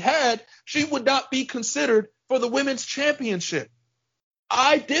match that she had, she would not be considered for the women's championship.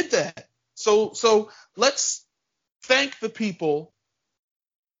 I did that. So let's thank the people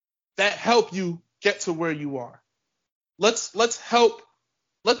that help you get to where you are. Let's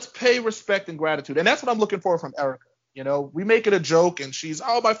pay respect and gratitude. And that's what I'm looking for from Erica. We make it a joke and she's,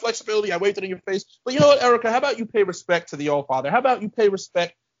 oh, my flexibility, I waved it in your face. But you know what, Erica, how about you pay respect to the All-Father? How about you pay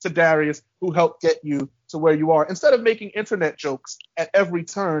respect to Darius, who helped get you to where you are, instead of making internet jokes at every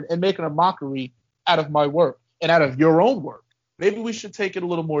turn and making a mockery out of my work and out of your own work. Maybe we should take it a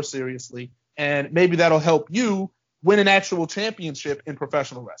little more seriously, and maybe that'll help you win an actual championship in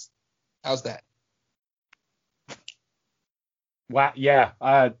professional wrestling. How's that? Wow. Yeah.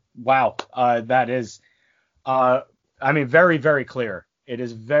 Wow. That is, very, very clear. It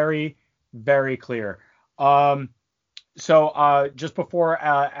is very, very clear. So just before,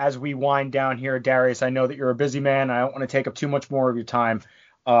 as we wind down here, Darius, I know that you're a busy man. I don't want to take up too much more of your time.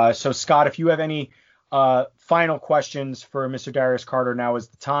 So Scott, if you have any final questions for Mr. Darius Carter, now is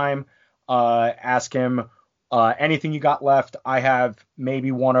the time. Ask him anything you got left. I have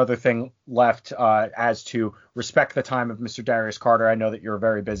maybe one other thing left as to respect the time of Mr. Darius Carter. I know that you're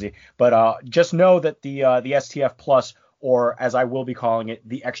very busy, but just know that the STF Plus, or as I will be calling it,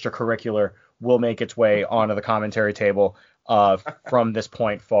 the extracurricular, will make its way onto the commentary table from this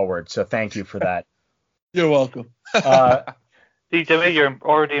point forward. So thank you for that. You're welcome. See, Jimmy, you're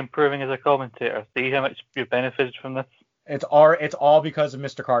already improving as a commentator. See how much you benefited from this? It's all because of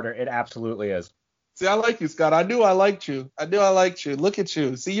Mr. Carter. It absolutely is. See, I like you, Scott. I knew I liked you. Look at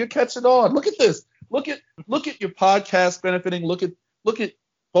you. See, you're catching on. Look at this. Look at your podcast benefiting. Look at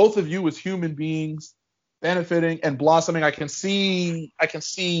both of you as human beings benefiting and blossoming. I can see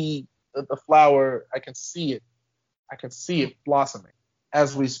the flower. I can see it blossoming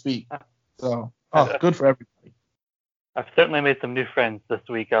as we speak. So, good for everybody. I've certainly made some new friends this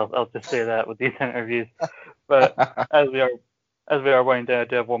week. I'll just say that with these interviews. But as we are winding down, I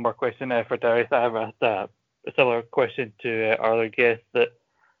do have one more question for Darius. I have a similar question to our other guests. But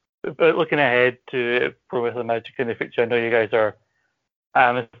looking ahead to Pro Wrestling Magic in the future, I know you guys are.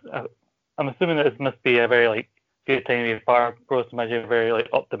 I'm assuming that this must be a very good time to be part of Pro Wrestling Magic, a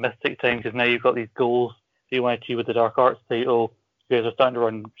very optimistic time, because now you've got these goals you want to achieve with the Dark Arts title. You guys are starting to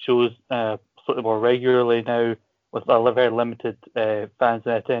run shows slightly more regularly now with a very limited fans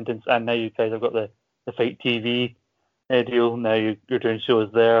in attendance, and now you guys have got the Fight TV deal. Now you're doing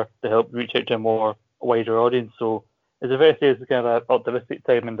shows there to help reach out to a wider audience. So it's a very serious kind of optimistic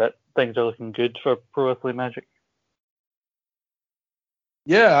time, and that things are looking good for Pro Wrestling Magic.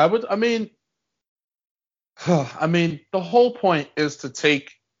 Yeah, I mean, the whole point is to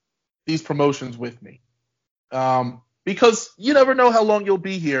take these promotions with me, because you never know how long you'll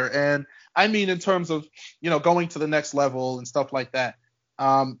be here, and I mean in terms of going to the next level and stuff like that.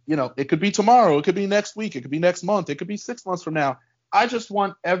 It could be tomorrow, it could be next week, it could be next month, it could be 6 months from now. I just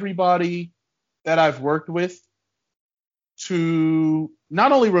want everybody that I've worked with to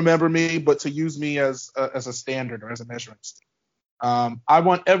not only remember me, but to use me as a standard or as a measuring stick. I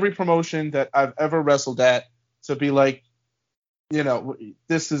want every promotion that I've ever wrestled at to be like,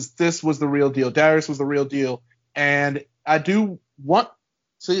 this was the real deal. Darius was the real deal. And I do want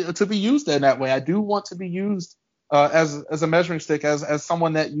to be used in that way. I do want to be used as a measuring stick, as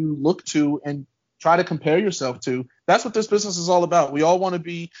someone that you look to and try to compare yourself to. That's what this business is all about. We all want to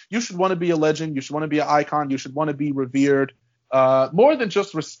be, you should want to be a legend. You should want to be an icon. You should want to be revered, more than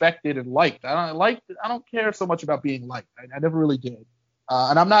just respected and liked. I don't care so much about being liked. I never really did.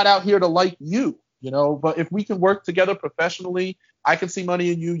 And I'm not out here to like you, but if we can work together professionally, I can see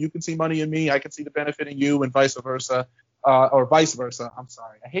money in you. You can see money in me. I can see the benefit in you, and vice versa, or vice versa. I'm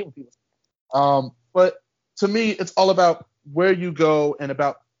sorry. I hate when people say. But to me, it's all about where you go and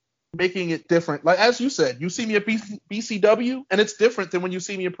about making it different. Like, as you said, you see me at BCW, and it's different than when you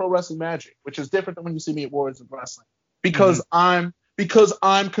see me at Pro Wrestling Magic, which is different than when you see me at Warriors of Wrestling, because I'm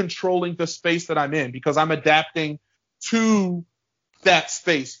controlling the space that I'm in, because I'm adapting to that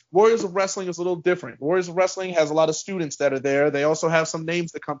space. Warriors of Wrestling is a little different. Warriors of Wrestling has a lot of students that are there. They also have some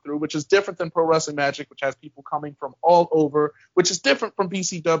names that come through, which is different than Pro Wrestling Magic, which has people coming from all over, which is different from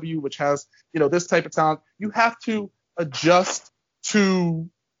BCW, which has, this type of talent. You have to adjust to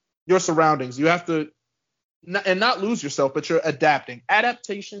your surroundings. You have to not lose yourself, but you're adapting.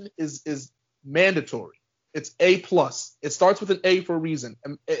 Adaptation is mandatory. It's A+. It starts with an A for a reason.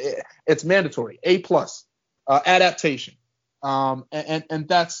 It's mandatory. A+. Adaptation. And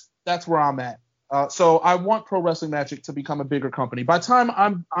that's where I'm at. So I want Pro Wrestling Magic to become a bigger company. By the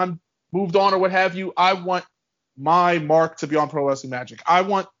time I'm moved on or what have you, I want my mark to be on Pro Wrestling Magic. I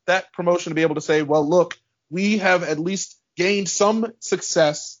want that promotion to be able to say, well, look, we have at least gained some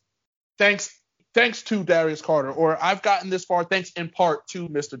success thanks to Darius Carter, or I've gotten this far thanks in part to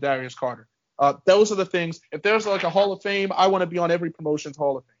Mr. Darius Carter. Those are the things. If there's like a Hall of Fame, I want to be on every promotion's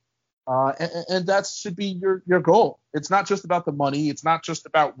Hall of Fame. And that should be your goal. It's not just about the money. It's not just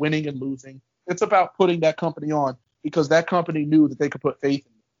about winning and losing. It's about putting that company on, because that company knew that they could put faith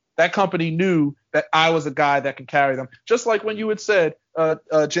in me. That company knew that I was a guy that can carry them. Just like when you had said,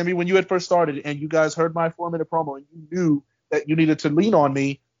 Jimmy, when you had first started and you guys heard my 4-minute promo and you knew that you needed to lean on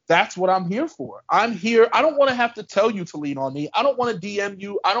me, that's what I'm here for. I'm here. I don't want to have to tell you to lean on me. I don't want to DM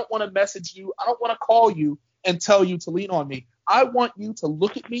you. I don't want to message you. I don't want to call you and tell you to lean on me. I want you to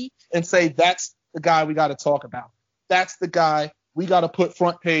look at me and say, that's the guy we got to talk about. That's the guy we got to put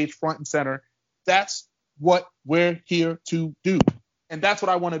front page, front and center. That's what we're here to do. And that's what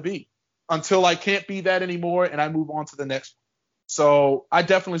I want to be until I can't be that anymore and I move on to the next one. So I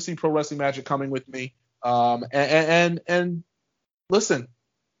definitely see Pro Wrestling Magic coming with me. And listen,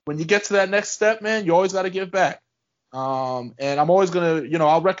 when you get to that next step, man, you always got to give back. And I'm always going to,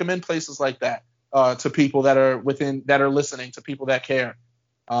 I'll recommend places like that to people that are listening, to people that care.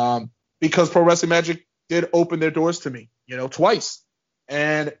 Because Pro Wrestling Magic did open their doors to me, twice.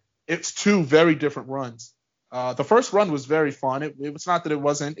 And it's two very different runs. The first run was very fun. It was not that it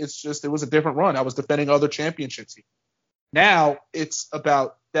wasn't. It's just it was a different run. I was defending other championships here. Now it's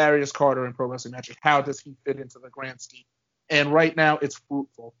about Darius Carter and Pro Wrestling Magic. How does he fit into the grand scheme? And right now it's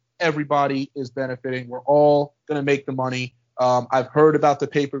fruitful. Everybody is benefiting. We're all going to make the money. I've heard about the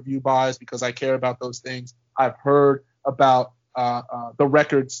pay-per-view buys because I care about those things. I've heard about the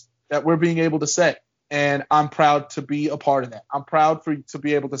records that we're being able to set. And I'm proud to be a part of that. I'm proud to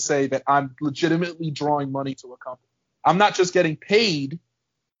be able to say that I'm legitimately drawing money to a company. I'm not just getting paid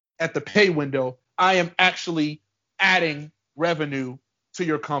at the pay window. I am actually adding revenue to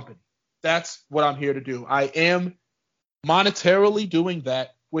your company. That's what I'm here to do. I am monetarily doing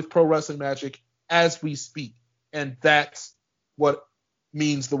that with Pro Wrestling Magic as we speak. And that's what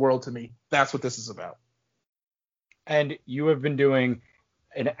means the world to me. That's what this is about. And you have been doing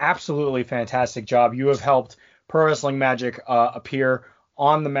an absolutely fantastic job. You have helped Pro Wrestling Magic appear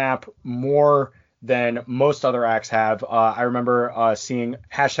on the map more than most other acts have. I remember seeing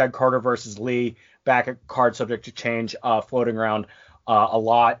 #Carter versus Lee back a card subject to change floating around a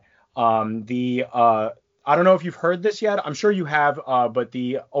lot. I don't know if you've heard this yet. I'm sure you have, but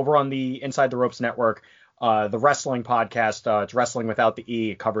over on the Inside the Ropes Network, the wrestling podcast, it's Wrestling Without the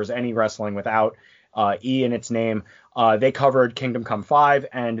E. It covers any wrestling without E in its name. They covered Kingdom Come 5,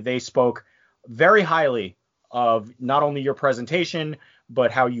 and they spoke very highly of not only your presentation,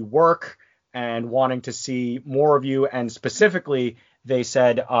 but how you work and wanting to see more of you. And specifically, they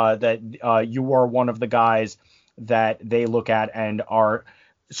said that you are one of the guys that they look at and are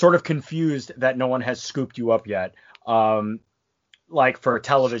sort of confused that no one has scooped you up yet, like for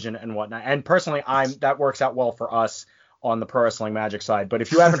television and whatnot. And personally, that works out well for us on the Pro Wrestling Magic side. But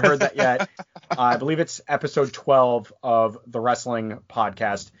if you haven't heard that yet, I believe it's episode 12 of the wrestling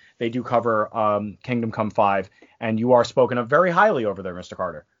podcast. They do cover Kingdom Come 5, and you are spoken of very highly over there, Mr.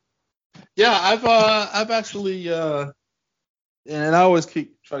 Carter. Yeah, I've actually, and I always try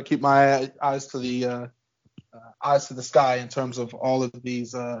to keep my eyes to the sky in terms of all of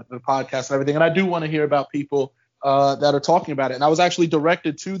these the podcasts and everything. And I do want to hear about people that are talking about it. And I was actually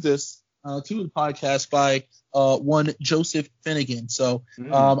directed to this to the podcast by one Joseph Finnegan. So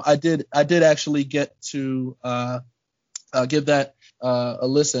I did actually get to give that a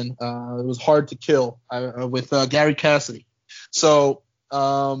listen. It was Hard to Kill with Gary Cassidy. So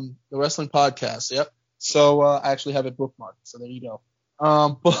the wrestling podcast. Yep. So I actually have it bookmarked. So there you go.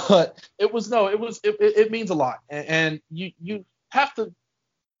 But it means a lot. And you have to,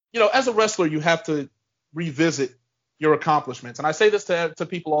 as a wrestler, you have to revisit your accomplishments. And I say this to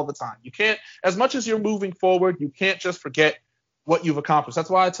people all the time. You can't, as much as you're moving forward, you can't just forget what you've accomplished. That's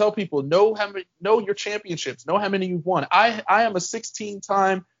why I tell people, know your championships, know how many you've won. I am a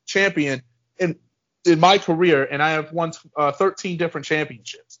 16-time champion in my career, and I have won 13 different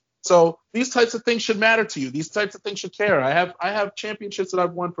championships. So these types of things should matter to you. These types of things should care. I have championships that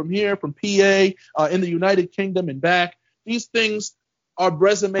I've won from here, from PA, in the United Kingdom and back. These things are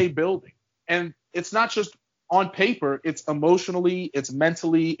resume building. And it's not just on paper. It's emotionally, it's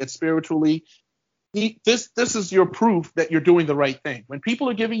mentally, it's spiritually. This is your proof that you're doing the right thing. When people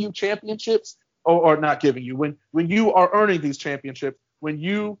are giving you championships, or not giving you, when you are earning these championships, when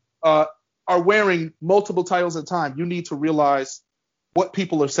you are wearing multiple titles at a time, you need to realize what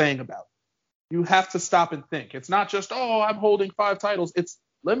people are saying about it. You have to stop and think. It's not just, I'm holding 5 titles. It's,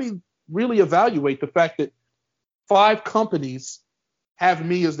 let me really evaluate the fact that 5 companies have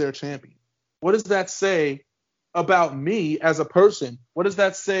me as their champion. What does that say about me as a person? What does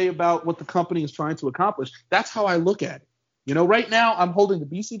that say about what the company is trying to accomplish? That's how I look at it. Right now I'm holding the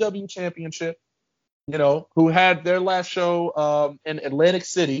BCW championship, who had their last show in Atlantic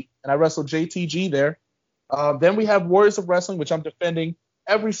City, and I wrestled JTG there. Then we have Warriors of Wrestling, which I'm defending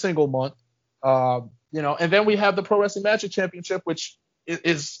every single month. And then we have the Pro Wrestling Magic Championship, which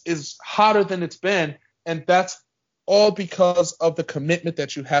is hotter than it's been. And that's all because of the commitment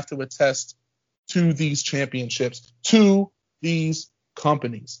that you have to attest to these championships, to these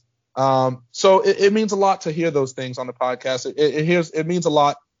companies. So it means a lot to hear those things on the podcast. It means a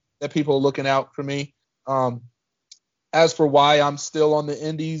lot that people are looking out for me. As for why I'm still on the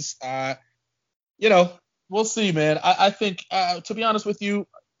indies, we'll see, man. I think, to be honest with you,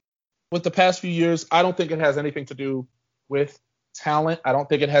 with the past few years, I don't think it has anything to do with talent. I don't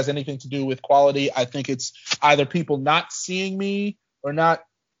think it has anything to do with quality. I think it's either people not seeing me or not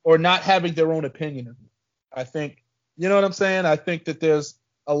having their own opinion of me. I think, you know what I'm saying? I think that there's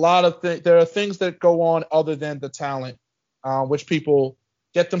a lot of there are things that go on other than the talent, which people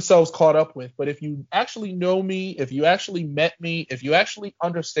get themselves caught up with. But if you actually know me, if you actually met me, if you actually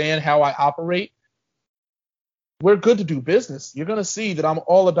understand how I operate, we're good to do business. You're going to see that I'm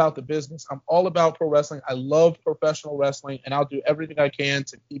all about the business. I'm all about pro wrestling. I love professional wrestling, and I'll do everything I can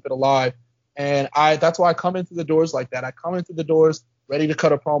to keep it alive. And that's why I come into the doors like that. I come into the doors ready to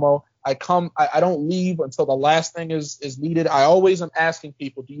cut a promo. I don't leave until the last thing is needed. I always am asking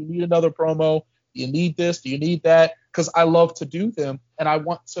people, do you need another promo? Do you need this? Do you need that? Because I love to do them, and I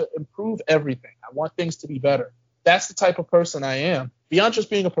want to improve everything. I want things to be better. That's the type of person I am. Beyond just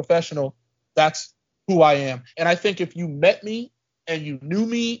being a professional, that's who I am. And I think if you met me and you knew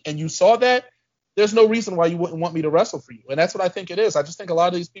me and you saw that, there's no reason why you wouldn't want me to wrestle for you. And that's what I think it is. I just think a lot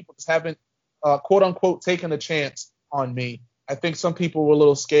of these people just haven't, quote unquote, taken a chance on me. I think some people were a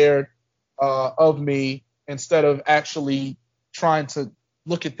little scared of me instead of actually trying to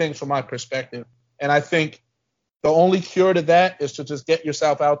look at things from my perspective. And I think the only cure to that is to just get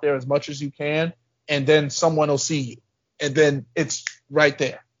yourself out there as much as you can, and then someone will see you. And then it's right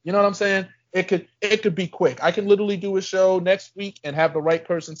there. You know what I'm saying? It could be quick. I can literally do a show next week and have the right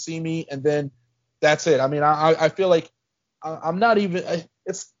person see me, and then that's it. I mean, I feel like I'm not even.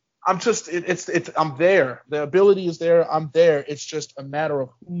 I'm there. The ability is there. I'm there. It's just a matter of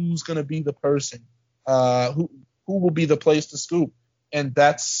who's going to be the person, who will be the place to scoop. And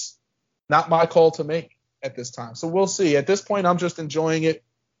that's not my call to make at this time. So we'll see. At this point, I'm just enjoying it,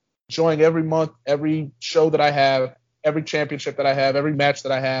 enjoying every month, every show that I have, every championship that I have, every match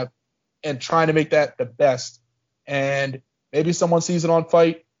that I have, and trying to make that the best. And maybe someone sees it on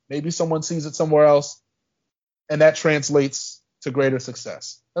Fight, maybe someone sees it somewhere else, and that translates to greater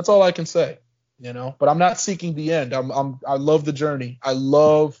success. That's all I can say, But I'm not seeking the end. I love the journey. I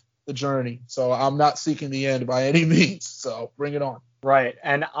love the journey. So I'm not seeking the end by any means. So bring it on. Right.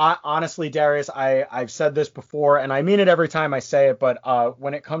 And honestly, Darius, I've said this before, and I mean it every time I say it, but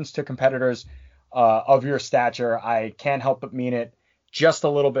when it comes to competitors of your stature, I can't help but mean it just a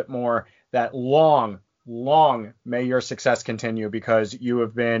little bit more, that long may your success continue, because you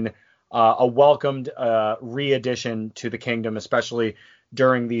have been a welcomed re-addition to the kingdom, especially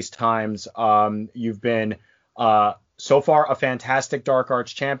during these times. You've been so far a fantastic Dark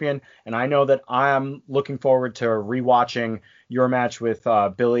Arts champion, and I know that I'm looking forward to rewatching your match with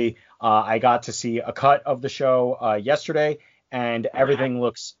Billy. I got to see a cut of the show yesterday, and everything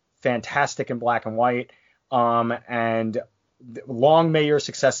looks fantastic in black and white. And long may your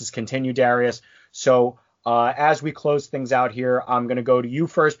successes continue, Darius. So as we close things out here, I'm going to go to you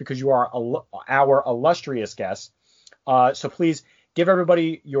first because you are our illustrious guest. So please give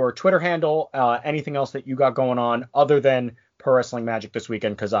everybody your Twitter handle, anything else that you got going on other than Pro Wrestling Magic this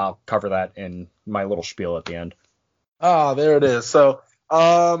weekend, because I'll cover that in my little spiel at the end. Ah, there it is. So,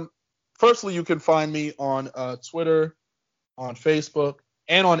 firstly, you can find me on Twitter, on Facebook,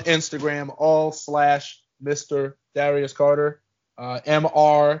 and on Instagram, all / Mr. Darius Carter,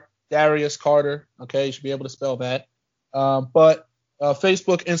 Mr. Darius Carter. Okay, you should be able to spell that. But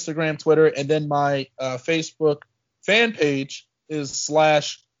Facebook, Instagram, Twitter, and then my Facebook fan page is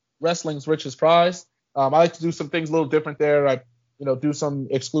 / Wrestling's Richest Prize. I like to do some things a little different there. I, do some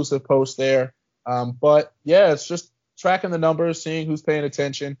exclusive posts there. But yeah, it's just tracking the numbers, seeing who's paying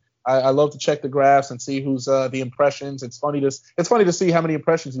attention. I love to check the graphs and see who's the impressions. It's funny to see how many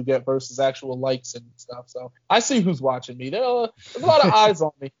impressions you get versus actual likes and stuff. So I see who's watching me. There's a lot of eyes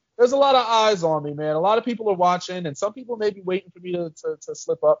on me. There's a lot of eyes on me, man. A lot of people are watching, and some people may be waiting for me to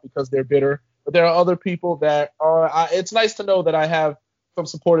slip up because they're bitter. But there are other people that are. It's nice to know that I have some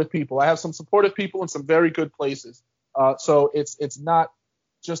supportive people. I have some supportive people in some very good places. So it's not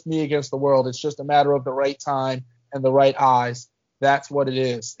just me against the world. It's just a matter of the right time and the right eyes. That's what it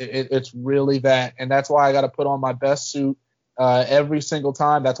is. It's really that. And that's why I got to put on my best suit every single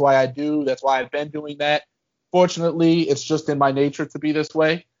time. That's why I do. That's why I've been doing that. Fortunately, it's just in my nature to be this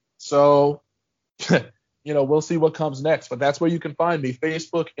way. So, we'll see what comes next. But that's where you can find me: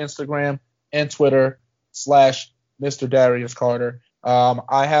 Facebook, Instagram, and Twitter / Mr. Darius Carter.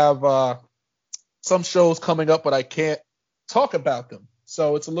 I have some shows coming up, but I can't talk about them.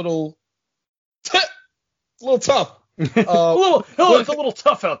 So it's a little tough. It's a little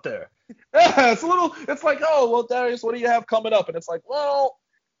tough out there. Yeah, it's like, oh, well, Darius, what do you have coming up? And it's like, well,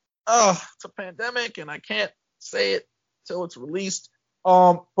 it's a pandemic and I can't say it till it's released.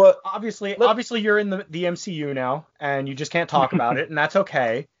 But obviously you're in the MCU now and you just can't talk about it, and that's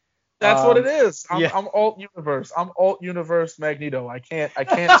okay. That's what it is. I'm alt universe. I'm alt universe Magneto. I can't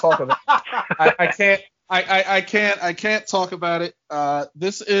talk about it. I can't talk about it.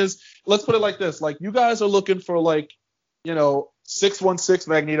 This is, let's put it like this. Like, you guys are looking for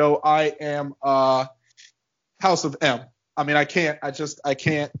 616 Magneto. I am House of M. I mean, I can't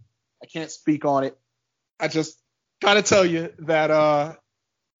speak on it. I just gotta tell you that I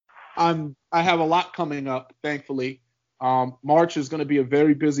have a lot coming up, thankfully. March is going to be a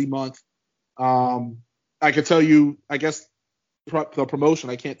very busy month. I could tell you, I guess, the promotion.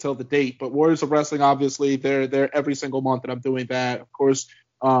 I can't tell the date, but Warriors of Wrestling, obviously, they're every single month that I'm doing that. Of course,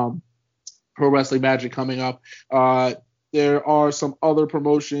 Pro Wrestling Magic coming up. There are some other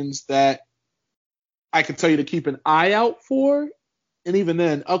promotions that I can tell you to keep an eye out for. And even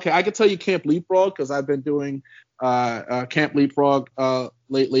then, okay, I can tell you Camp Leapfrog, because I've been doing Camp Leapfrog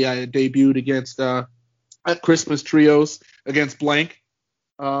lately. I debuted against at Christmas Trios against Blank.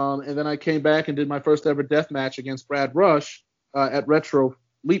 And then I came back and did my first ever death match against Brad Rush at Retro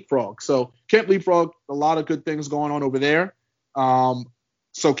Leapfrog. So Camp Leapfrog, a lot of good things going on over there.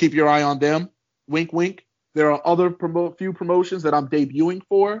 So keep your eye on them. Wink, wink. There are other few promotions that I'm debuting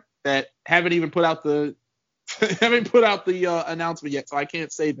for that haven't even put out the announcement yet, so I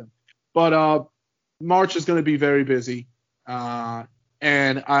can't say them. But March is going to be very busy. And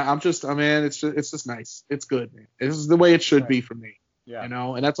it's just nice. It's good, man. This is the way it should be for me. Yeah.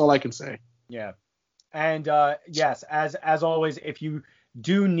 And that's all I can say. Yeah. And yes, as always, if you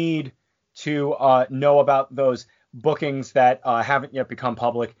do need to know about those bookings that haven't yet become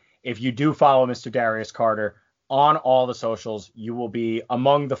public. If you do follow Mr. Darius Carter on all the socials, you will be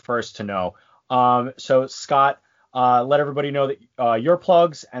among the first to know. So Scott, let everybody know that your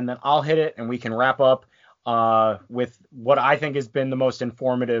plugs, and then I'll hit it, and we can wrap up with what I think has been the most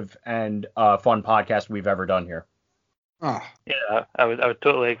informative and fun podcast we've ever done here. Yeah, I would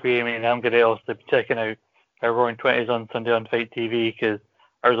totally agree. I mean, I'm going to also be checking out Roaring Twenties on Sunday on Fight TV, because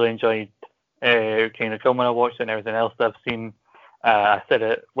I really enjoyed kind of film when I watched it and everything else that I've seen. I said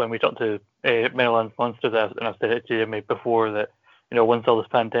it when we talked to Meadowlands Monsters, and I've said it to Jimmy before, that once all this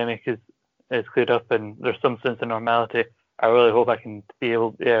pandemic is cleared up and there's some sense of normality, I really hope I can be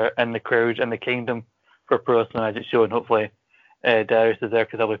able in the crowd and the kingdom for Pro Wrestling Magic Show, and hopefully Darius is there,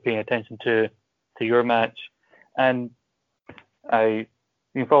 because I'll be paying attention to your match. And you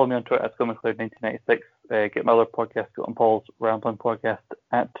can follow me on Twitter at ScottMcLeod1996. Get my other podcast, Scott and Paul's Rambling Podcast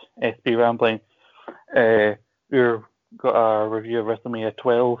at SB Rambling. We've got our review of WrestleMania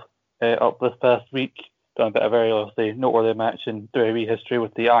 12 up this past week. Done a bit of very obviously noteworthy match in WWE history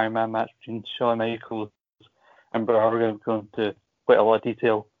with the Iron Man match between Shawn Michaels and Bret Hart. We're going to go into quite a lot of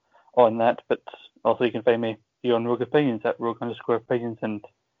detail on that, but also you can find me here on Rogue Opinions at Rogue_Opinions, and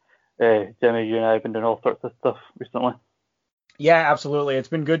Jimmy, you and I have been doing all sorts of stuff recently. Yeah, absolutely. It's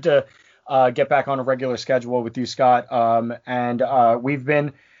been good to get back on a regular schedule with you, Scott. And we've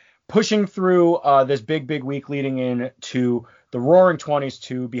been pushing through this big week leading into the Roaring 20s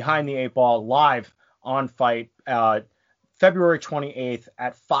to Behind the Eight Ball live on Fight, February 28th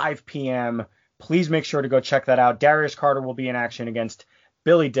at 5 p.m. Please make sure to go check that out. Darius Carter will be in action against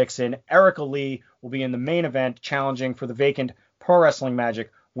Billy Dixon. Erica Lee will be in the main event, challenging for the vacant Pro Wrestling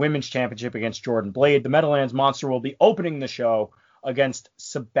Magic Women's Championship against Jordan Blade. The Meadowlands Monster will be opening the show against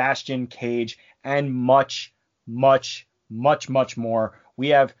Sebastian Cage, and much more. We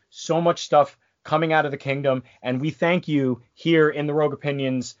have so much stuff coming out of the kingdom, and we thank you here in the Rogue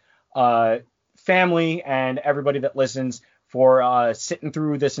Opinions family and everybody that listens for sitting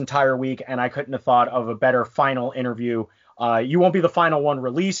through this entire week. And I couldn't have thought of a better final interview. You won't be the final one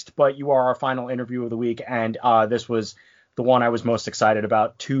released, but you are our final interview of the week, and this was the one I was most excited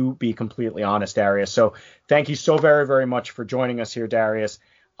about, to be completely honest, Darius. So thank you so very much for joining us here, Darius.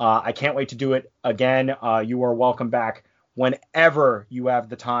 I can't wait to do it again. You are welcome back whenever you have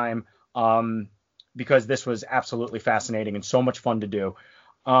the time, because this was absolutely fascinating and so much fun to do.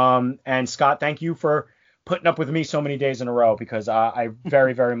 And Scott, thank you for putting up with me so many days in a row, because I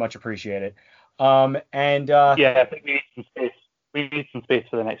very much appreciate it. Yeah, I think we need some space. We need some space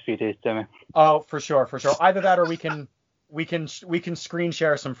for the next few days, Jimmy. Oh, for sure. Either that, or we can screen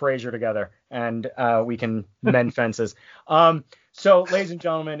share some Frasier together, and we can mend fences. So, ladies and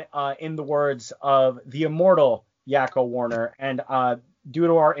gentlemen, in the words of the immortal Yakko Warner, and due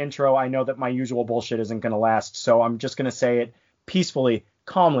to our intro, I know that my usual bullshit isn't going to last, so I'm just going to say it peacefully,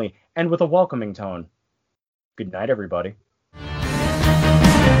 calmly, and with a welcoming tone. Good night, everybody.